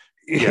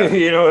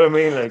 You know what I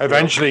mean? Like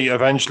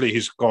eventually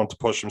he's going to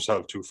push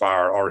himself too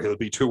far, or he'll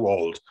be too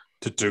old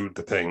to do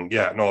the thing.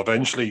 Yeah, no,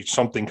 eventually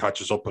something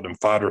catches up with him,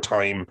 Father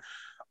Time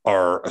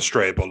or a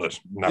stray bullet.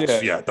 And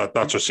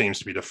that just seems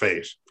to be the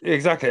fate.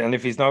 Exactly. And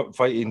if he's not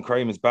fighting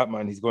crime as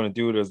Batman, he's going to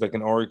do it as like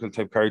an Oracle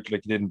type character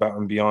like he did in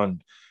Batman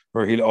Beyond,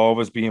 where he'll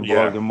always be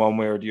involved in one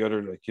way or the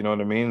other, like, you know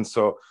what I mean?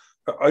 So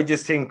I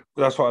just think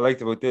that's what I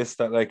liked about this,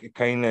 that like it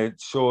kind of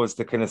shows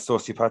the kind of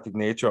sociopathic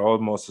nature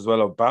almost as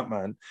well of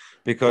Batman,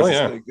 because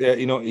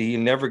you know, he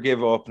never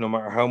give up no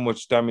matter how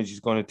much damage he's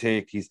going to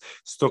take. He's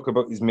stuck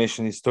about his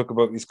mission, he's stuck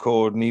about his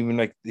code, and even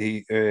like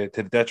to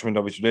the detriment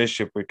of his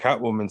relationship with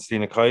Catwoman,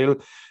 Selina Kyle,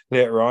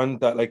 later on,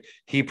 that like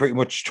he pretty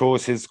much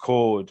chose his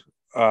code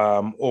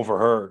over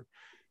her.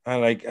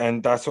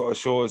 And that's what it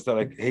shows, that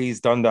like he's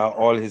done that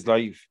all his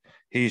life.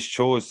 He's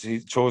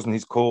chosen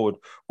his code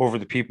over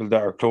the people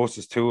that are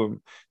closest to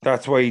him.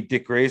 That's why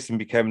Dick Grayson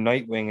became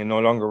Nightwing and no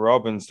longer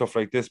Robin, stuff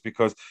like this,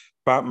 because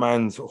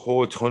Batman's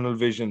whole tunnel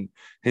vision,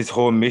 his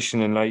whole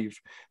mission in life,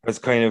 has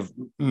kind of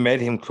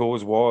made him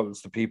close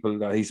walls to people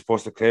that he's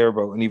supposed to care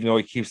about. And even though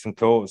he keeps them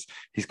close,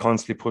 he's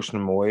constantly pushing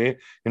them away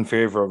in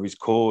favor of his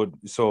code.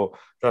 So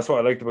that's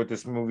what I liked about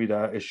this movie,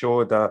 that it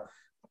showed that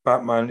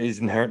Batman is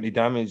inherently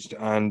damaged,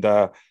 and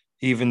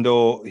even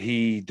though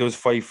he does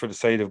fight for the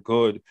side of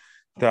good,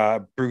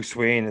 that Bruce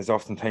Wayne is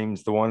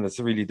oftentimes the one that's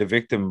really the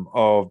victim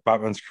of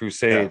Batman's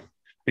crusade,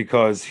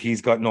 because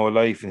he's got no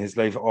life and his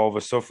life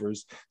always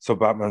suffers. So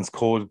Batman's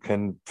code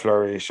can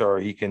flourish, or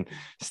he can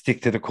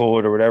stick to the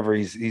code or whatever,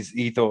 his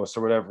ethos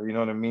or whatever, you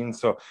know what I mean?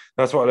 So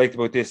that's what I liked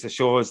about this. It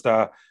shows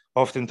that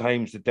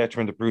oftentimes the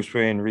detriment of Bruce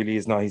Wayne really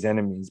is not his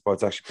enemies, but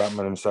it's actually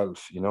Batman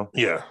himself, you know?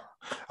 Yeah.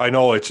 I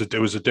know it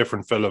was a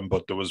different film,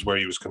 but there was where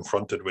he was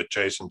confronted with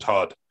Jason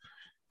Todd,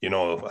 you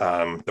know,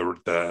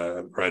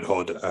 the Red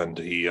Hood, and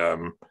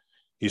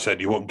he said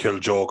you wouldn't kill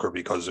Joker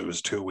because it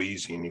was too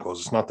easy, and he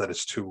goes, it's not that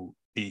it's too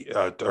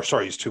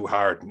it's too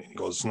hard, and he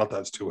goes, it's not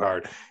that it's too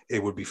hard,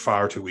 it would be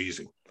far too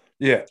easy.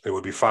 Yeah, it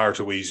would be far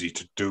too easy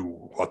to do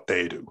what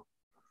they do.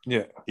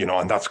 Yeah, you know,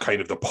 and that's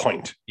kind of the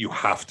point. You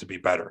have to be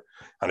better,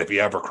 and if he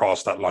ever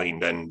crossed that line,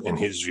 then in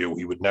his view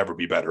he would never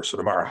be better. So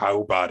no matter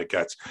how bad it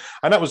gets,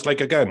 and that was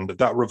like, again,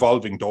 that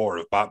revolving door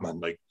of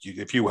Batman. Like,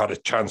 if you had a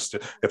chance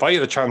to, if I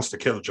had a chance to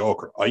kill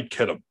Joker, I'd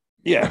kill him.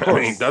 Yeah, I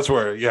mean, that's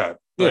where,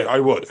 I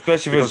would,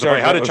 especially because if I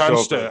had a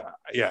chance Joker.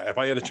 if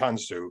I had a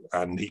chance to,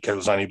 and he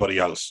kills anybody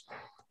else,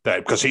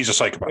 that because he's a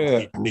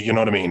psychopath, you know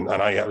what I mean? And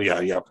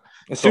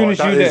As soon as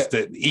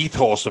the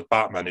ethos of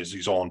Batman is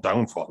his own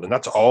downfall, and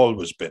that's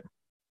always been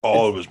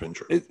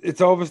true.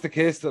 It's always the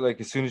case that, like,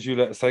 as soon as you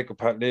let a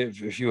psychopath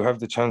live, if you have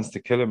the chance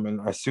to kill him,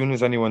 and as soon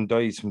as anyone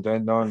dies from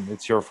then on,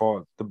 it's your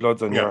fault. The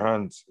blood's on your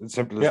hands. It's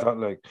simple as that.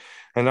 Like,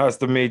 and that's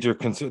the major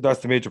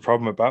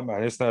problem with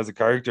Batman. It's not as a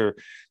character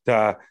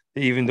that,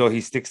 even though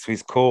he sticks to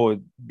his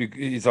code,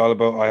 he's all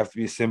about, I have to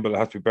be a symbol, I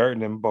have to be better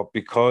than him. But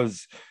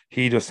because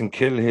he doesn't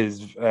kill his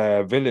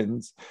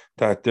villains,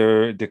 that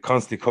they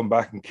constantly come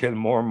back and kill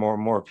more and more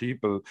and more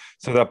people.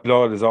 So that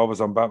blood is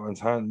always on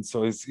Batman's hands.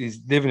 So he's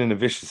living in a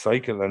vicious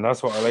cycle. And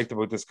that's what I liked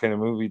about this kind of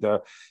movie,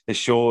 that it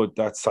showed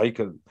that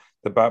cycle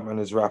that Batman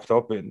is wrapped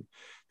up in,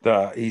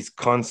 that he's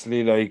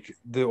constantly like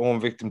the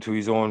own victim to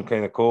his own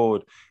kind of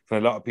code.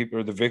 And a lot of people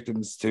are the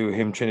victims to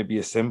him trying to be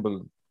a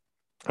symbol.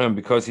 And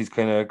because he's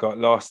kind of got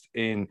lost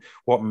in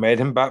what made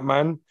him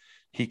Batman,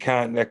 he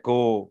can't let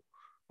go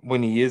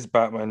when he is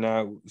Batman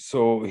now.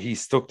 So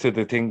he's stuck to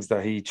the things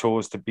that he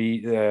chose to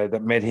be,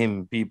 that made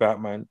him be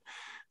Batman.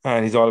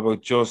 And he's all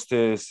about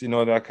justice, you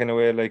know, that kind of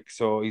way. Like,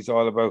 so he's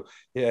all about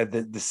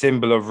the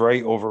symbol of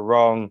right over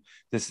wrong,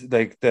 this,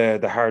 like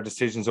the hard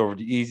decisions over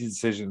the easy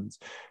decisions.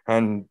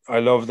 And I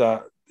love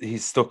that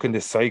he's stuck in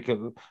this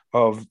cycle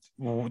of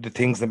the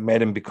things that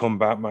made him become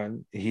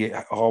Batman. He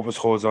always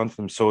holds on to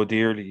them so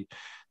dearly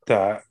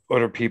that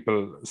other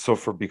people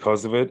suffer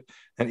because of it,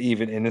 and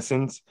even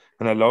innocence.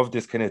 And I love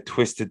this kind of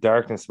twisted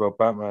darkness about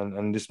Batman.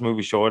 And this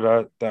movie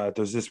showed that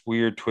there's this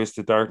weird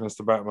twisted darkness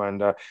to Batman,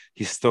 that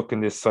he's stuck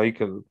in this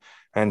cycle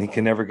and he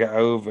can never get out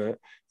of it.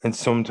 And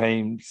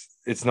sometimes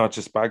it's not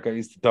just bad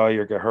guys to die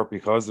or get hurt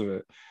because of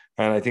it.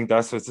 And I think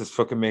that's what just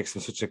fucking makes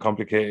him such a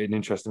complicated,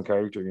 interesting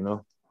character, you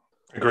know?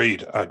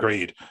 Agreed.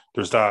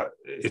 There's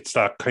it's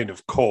that kind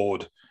of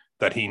code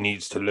that he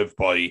needs to live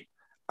by.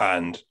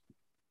 And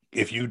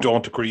if you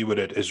don't agree with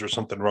it, is there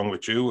something wrong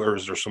with you, or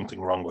is there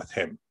something wrong with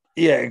him?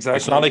 Yeah, exactly.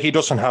 It's not like he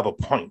doesn't have a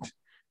point.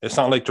 It's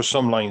not like there's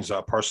some lines that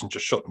a person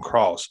just shouldn't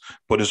cross.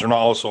 But is there not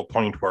also a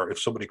point where if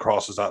somebody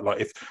crosses that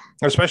line,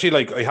 especially,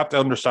 like, I have to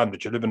understand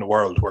that you live in a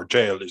world where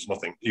jail is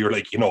nothing. You're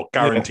like,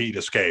 guaranteed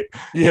escape.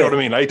 You know what I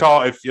mean? I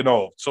thought if,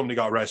 somebody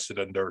got arrested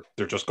and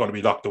they're just going to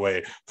be locked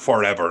away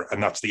forever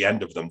and that's the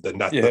end of them, then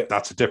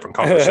that's a different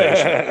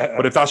conversation.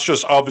 But if that's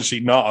just obviously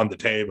not on the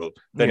table,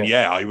 then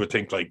I would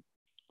think, like,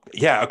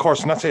 of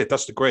course. And that's it.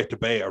 That's the great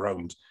debate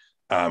around.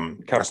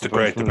 That's the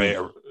great debate.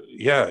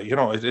 Yeah,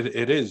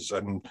 it is.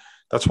 And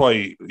that's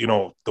why,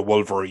 the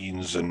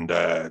Wolverines and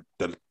the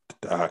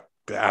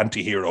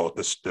anti-hero,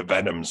 the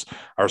Venoms,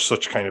 are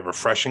such kind of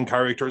refreshing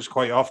characters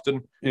quite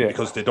often,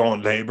 because they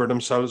don't labor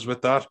themselves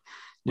with that.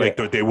 Like,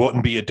 they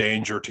wouldn't be a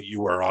danger to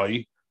you or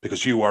I,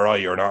 because you or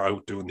I are not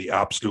out doing the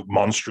absolute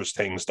monstrous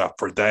things that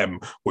for them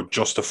would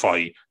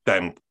justify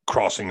them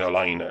crossing the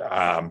line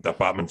that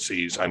Batman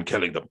sees and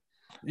killing them.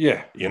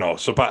 Yeah, you know.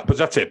 So, but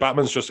that's it.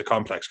 Batman's just a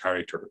complex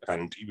character,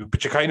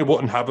 but you kind of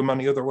wouldn't have him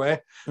any other way,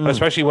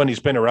 especially when he's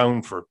been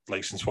around for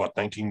like since what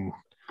 19.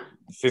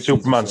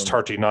 Superman's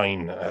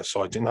 39,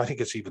 so I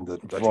think it's even the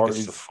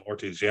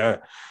 40s. Yeah,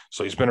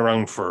 so he's been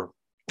around for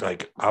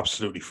like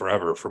absolutely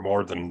forever, for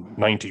more than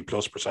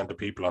 90+% of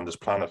people on this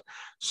planet.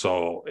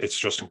 So it's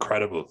just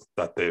incredible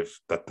that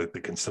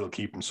they can still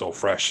keep him so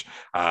fresh,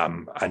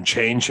 and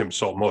change him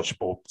so much,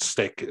 but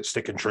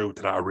sticking true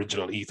to that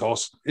original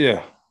ethos.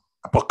 Yeah.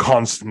 But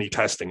constantly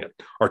testing it,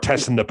 or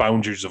testing the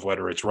boundaries of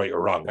whether it's right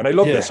or wrong. And I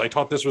love this. I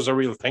thought this was a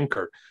real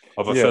thinker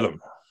of a film.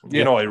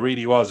 You know, it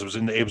really was.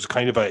 It was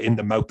kind of in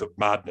the mouth of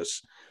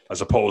madness, as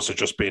opposed to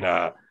just being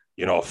a,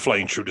 you know,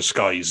 flying through the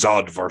sky,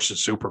 Zod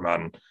versus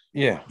Superman.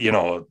 Yeah. You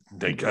know,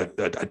 like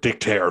a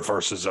dictator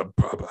versus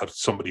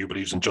somebody who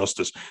believes in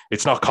justice.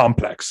 It's not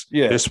complex.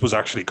 Yeah. This was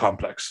actually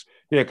complex.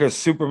 Yeah, because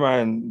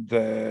Superman,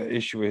 the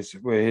issue is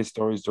with his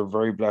stories, they're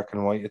very black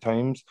and white at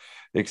times.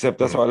 Except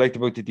that's what I liked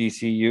about the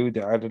DCU.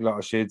 They added a lot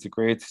of shades of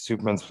grey to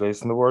Superman's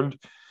place in the world.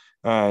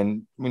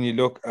 And when you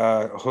look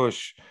at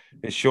Hush,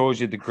 it shows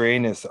you the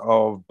grayness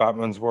of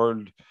Batman's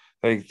world,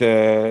 like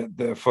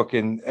the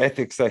fucking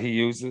ethics that he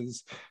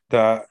uses,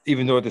 that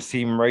even though they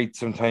seem right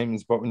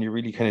sometimes, but when you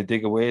really kind of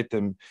dig away at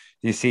them,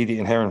 you see the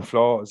inherent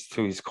flaws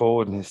to his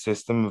code and his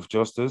system of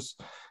justice.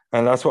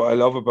 And that's what I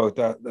love about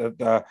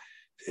that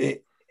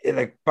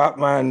like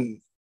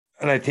Batman,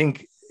 and I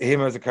think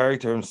him as a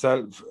character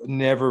himself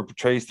never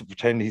tries to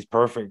pretend he's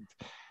perfect.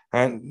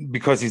 And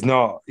because he's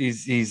not,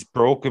 he's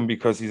broken,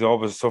 because he's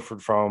always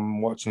suffered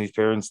from watching his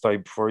parents die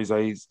before his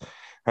eyes.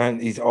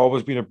 And he's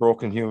always been a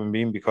broken human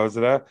being because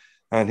of that.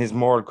 And his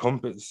moral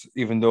compass,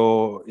 even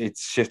though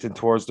it's shifting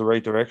towards the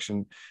right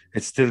direction,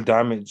 it's still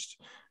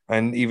damaged.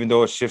 And even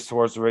though it shifts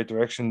towards the right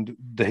direction,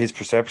 his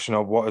perception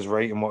of what is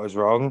right and what is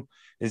wrong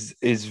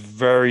is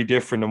very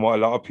different than what a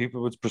lot of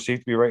people would perceive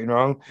to be right and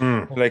wrong.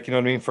 Like, you know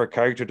what I mean? For a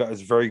character that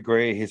is very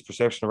grey, his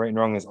perception of right and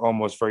wrong is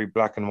almost very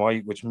black and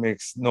white, which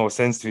makes no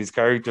sense to his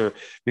character,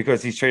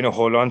 because he's trying to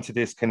hold on to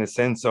this kind of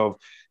sense of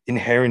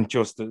inherent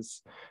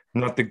justice,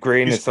 not the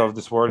grayness of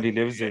this world he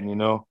lives in, you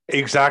know?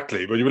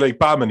 Exactly. But you were like,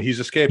 Batman, he's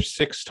escaped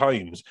 6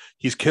 times.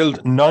 He's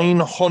killed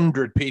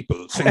 900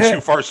 people since you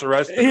first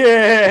arrested him.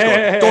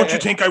 Yeah. Don't you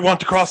think I want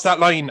to cross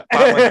that line?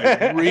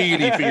 Batman, I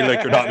really feel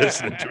like you're not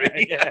listening to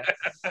me.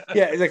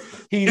 Yeah, it's like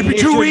it'd be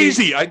too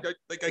easy. I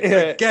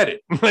get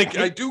it. Like,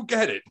 I do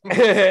get it.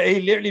 He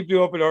literally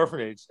blew up an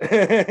orphanage.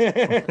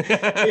 I'd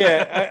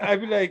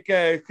be like,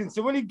 can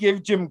somebody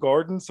give Jim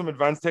Gordon some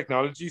advanced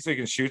technology so he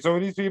can shoot some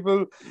of these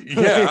people?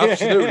 Yeah,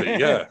 absolutely.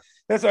 Yeah.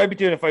 That's what I'd be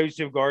doing if I was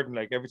Jim Gordon.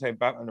 Like, every time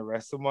Batman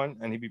arrests someone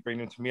and he'd be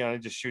bringing them to me, and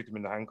I'd just shoot them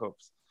in the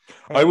handcuffs.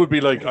 I would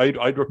be like,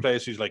 I'd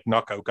replace his like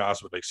knockout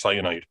gas with like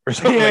cyanide or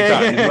something like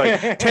that. He's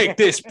like, take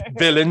this,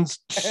 villains,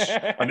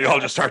 and they all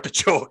just start to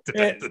choke to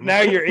death.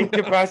 Now you're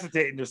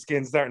incapacitating, their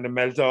skin's starting to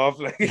melt off.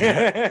 Like,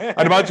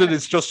 I'd imagine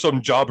it's just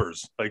some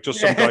jobbers, like just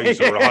some guys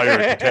who are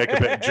hired to take a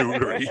bit of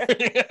jewelry.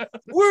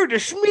 We're the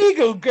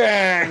Schmeagol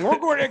gang. We're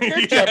going to get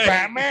you,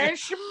 Batman.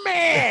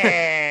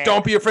 Smash!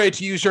 Don't be afraid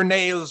to use your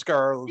nails,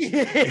 girls.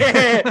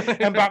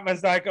 And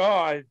Batman's like,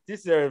 oh,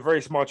 this is a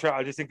very small child.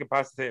 I'll just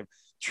incapacitate him.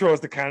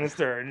 Throws the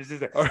canister, and it's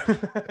just like,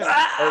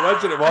 I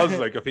imagine it was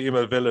like a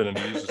female villain and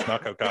he uses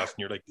knockout gas, and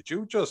you're like, did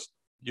you just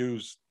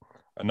use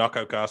a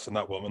knockout gas on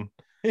that woman?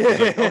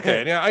 Like,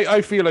 okay, yeah,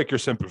 I feel like you're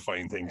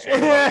simplifying things here.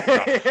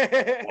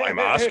 What I'm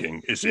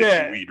asking is if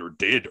you either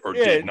did or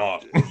did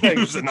not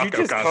use a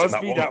knockout gas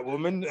on that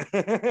woman.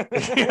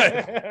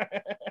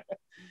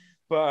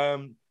 But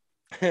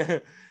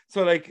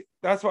so like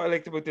that's what I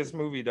liked about this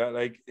movie, that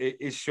like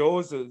it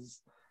shows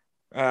us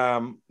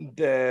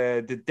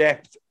the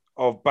depth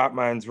of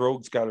Batman's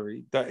rogues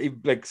gallery, that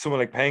like someone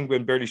like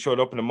Penguin barely showed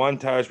up in a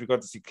montage. We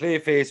got to see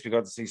Clayface, we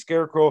got to see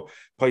Scarecrow,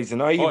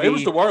 Poison Ivy. Oh, it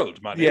was the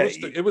world, man. Yeah,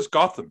 it was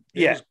Gotham.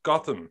 It was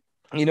Gotham.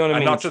 You know what I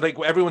mean? Not just like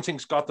everyone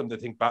thinks Gotham, they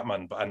think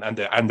Batman,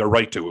 and they're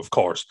right to, of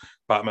course,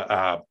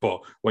 Batman.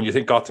 But when you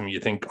think Gotham, you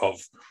think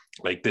of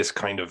like this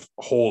kind of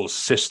whole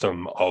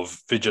system of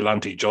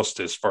vigilante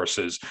justice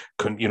versus,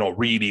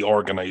 really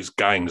organized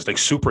gangs, like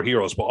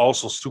superheroes, but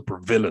also super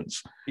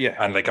villains. Yeah,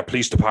 and like a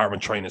police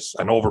department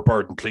an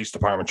overburdened police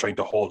department trying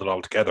to hold it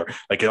all together.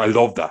 Like, I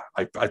love that.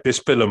 This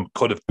film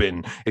could have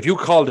been, if you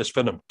call this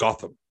film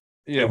Gotham,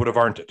 it would have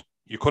earned it.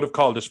 You could have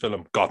called this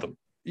film Gotham.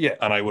 Yeah,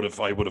 and I would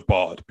have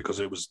bought it, because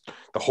it was,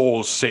 the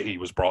whole city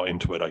was brought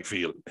into it, I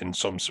feel, in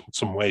some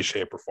way,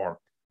 shape, or form.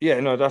 Yeah,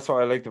 no, that's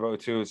what I liked about it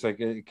too. It's like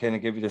it kind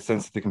of gave you the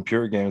sense of the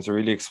computer games. It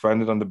really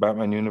expanded on the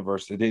Batman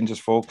universe. They didn't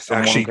just focus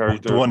on one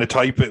character. Do you want to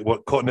type it?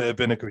 What couldn't it have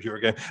been a computer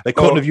game? Like,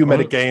 couldn't have you made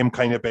a game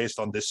kind of based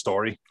on this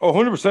story? Oh,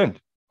 100%.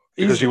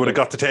 because you would have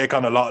got to take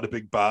on a lot of the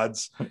big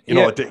bads. You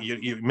know,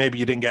 maybe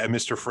you didn't get a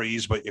Mr.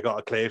 Freeze, but you got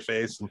a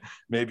Clayface, and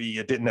maybe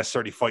you didn't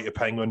necessarily fight a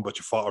Penguin, but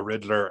you fought a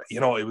Riddler. You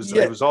know, it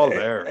was all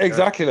there.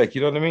 Exactly, like,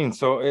 you know what I mean?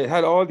 So it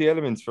had all the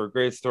elements for a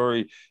great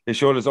story. It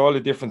showed us all the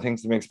different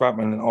things that makes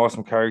Batman an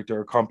awesome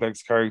character, a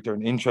complex character,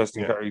 an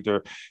interesting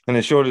character. And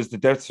it showed us the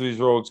depths of his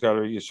rogues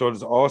gallery. It showed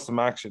us awesome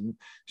action. It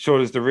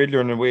showed us the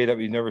Riddler in a way that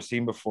we've never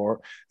seen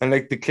before. And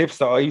like the clips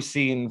that I've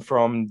seen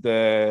from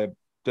the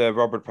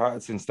Robert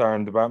Pattinson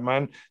starring the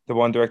Batman, the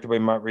one directed by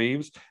Matt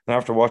Reeves. And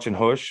after watching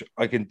Hush,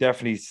 I can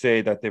definitely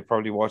say that they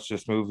probably watched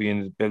this movie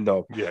in the build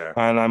up. Yeah.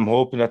 And I'm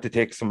hoping that they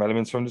take some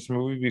elements from this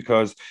movie,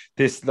 because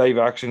this live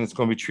action is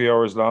going to be 3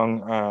 hours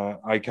long.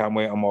 I can't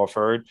wait. I'm all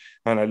for it.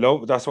 And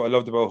that's what I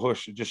loved about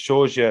Hush. It just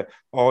shows you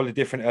all the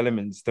different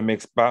elements that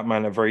makes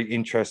Batman a very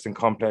interesting,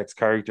 complex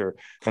character.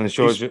 And it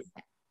shows you.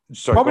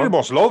 Sorry, probably the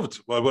most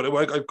loved. Well,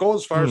 I'd go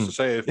as far as to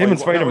say, him and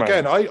Spider-Man.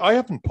 Again, I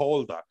haven't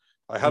polled that.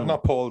 I have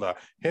not polled that.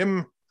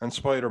 Him and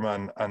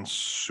Spider-Man and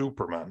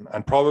Superman,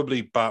 and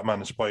probably Batman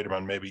and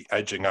Spider-Man maybe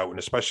edging out, and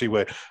especially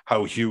with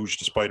how huge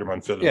the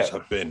Spider-Man films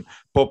have been.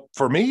 But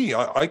for me,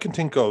 I can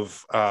think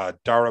of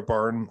Dara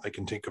Byrne. I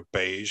can think of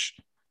Beige.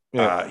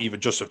 Even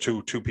just of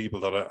two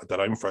people that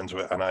I'm friends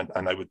with, and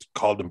I would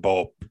call them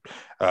both,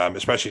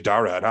 especially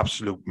Dara, an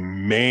absolute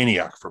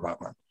maniac for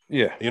Batman.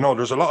 Yeah, you know,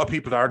 there's a lot of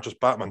people that aren't just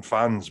Batman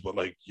fans, but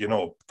like, you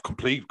know,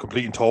 complete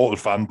and total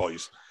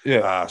fanboys.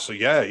 Yeah. So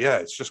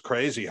it's just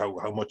crazy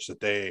how much that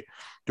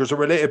there's a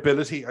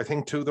relatability, I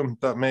think, to them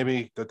that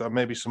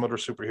maybe some other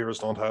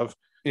superheroes don't have.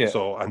 Yeah.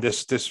 So, and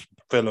this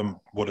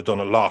film would have done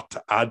a lot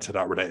to add to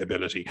that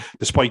relatability,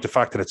 despite the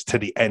fact that it's to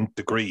the nth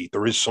degree.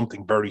 There is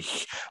something very,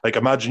 like,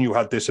 imagine you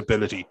had this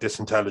ability, this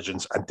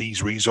intelligence, and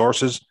these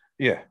resources.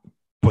 Yeah.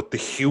 But the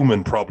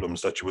human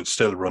problems that you would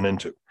still run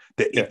into.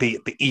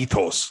 The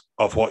ethos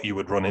of what you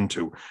would run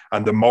into,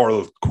 and the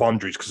moral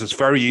quandaries, because it's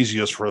very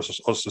easy for us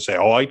to say,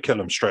 "Oh, I'd kill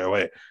him straight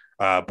away,"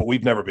 but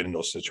we've never been in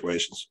those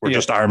situations. We're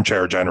just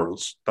armchair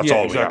generals. That's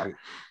all we are.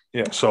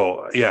 Yeah.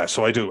 So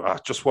I do.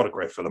 Just what a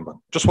great film, man!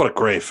 Just what a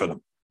great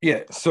film.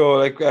 Yeah. So,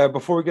 like,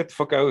 before we get the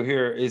fuck out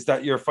here, is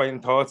that your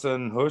final thoughts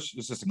on Hush?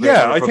 It's just a great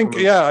I think.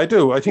 Movie. Yeah, I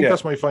do. I think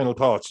that's my final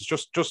thoughts.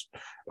 It's just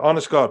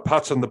honest God,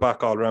 pats on the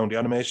back all around. The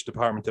animation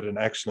department did an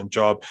excellent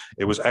job.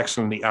 It was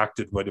excellently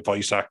acted by the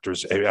voice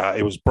actors.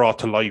 It was brought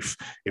to life.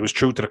 It was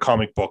true to the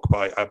comic book.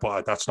 But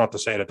that's not to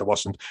say that there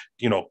wasn't,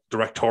 you know,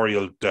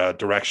 directorial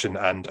direction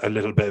and a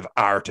little bit of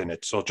art in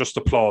it. So just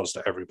applause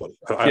to everybody.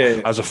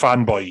 As a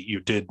fanboy, you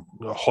did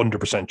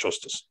 100%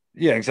 justice.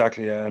 Yeah,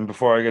 exactly. Yeah. And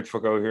before I get the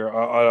fuck out here,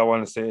 all I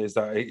want to say is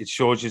that it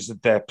shows you the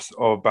depths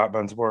of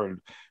Batman's world,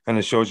 and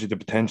it shows you the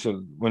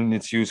potential when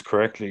it's used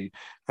correctly,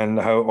 and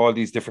how all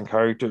these different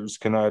characters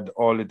can add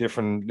all the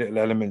different little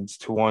elements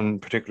to one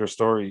particular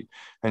story.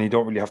 And you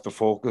don't really have to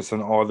focus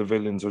on all the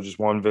villains or just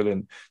one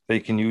villain. They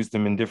can use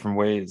them in different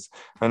ways.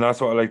 And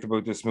that's what I liked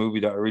about this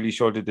movie, that it really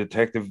showed the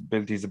detective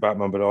abilities of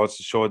Batman, but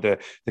also showed the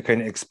kind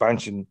of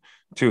expansion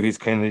to his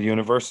kind of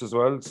universe as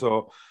well.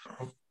 So,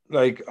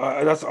 like,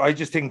 I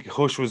just think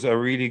Hush was a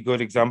really good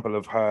example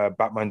of how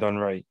Batman done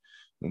right.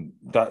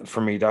 That,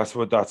 for me, that's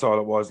all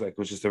it was. Like, it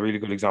was just a really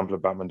good example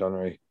of Batman done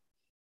right.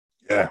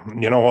 Yeah,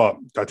 you know what?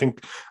 I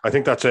think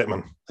that's it,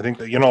 man. I think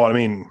that, you know what I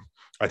mean.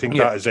 I think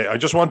that is it. I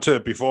just want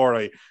to, before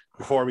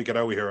we get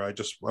out of here, I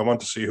want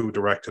to see who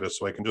directed it,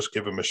 so I can just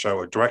give him a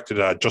shout.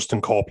 Directed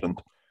Justin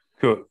Copeland.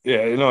 Cool.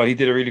 Yeah, you know, he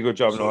did a really good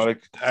job. So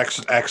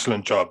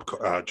excellent job,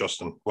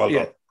 Justin. Well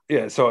done.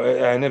 Yeah, so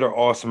another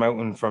awesome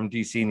outing from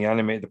DC in the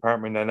animated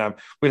department. And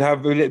we'll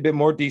have a little bit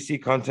more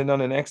DC content on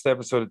the next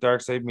episode of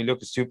Dark Side Me Look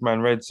at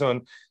Superman Red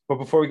Sun. But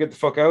before we get the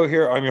fuck out of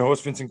here, I'm your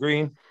host, Vincent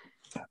Green.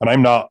 And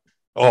I'm not.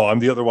 Oh, I'm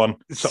the other one.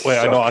 So, wait,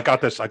 I know. I got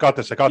this.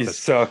 You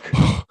suck.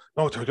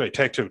 No,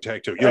 take two.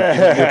 You'll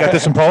get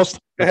this in post?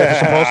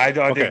 I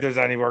don't think there's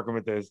any working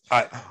with this.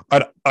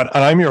 And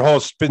I'm your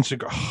host,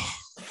 Vincent.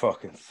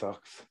 Fucking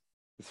sucks.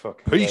 It's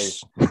fucking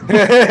peace.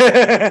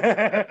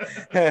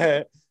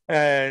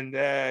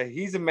 And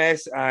he's a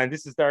mess, and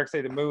this is Dark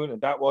Side of the Moon,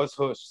 and that was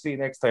Hush. See you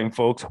next time,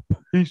 folks.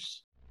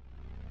 Peace.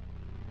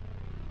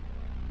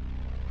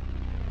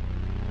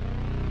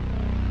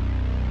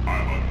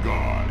 I'm a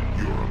god,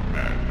 you're a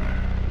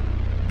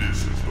madman.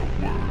 This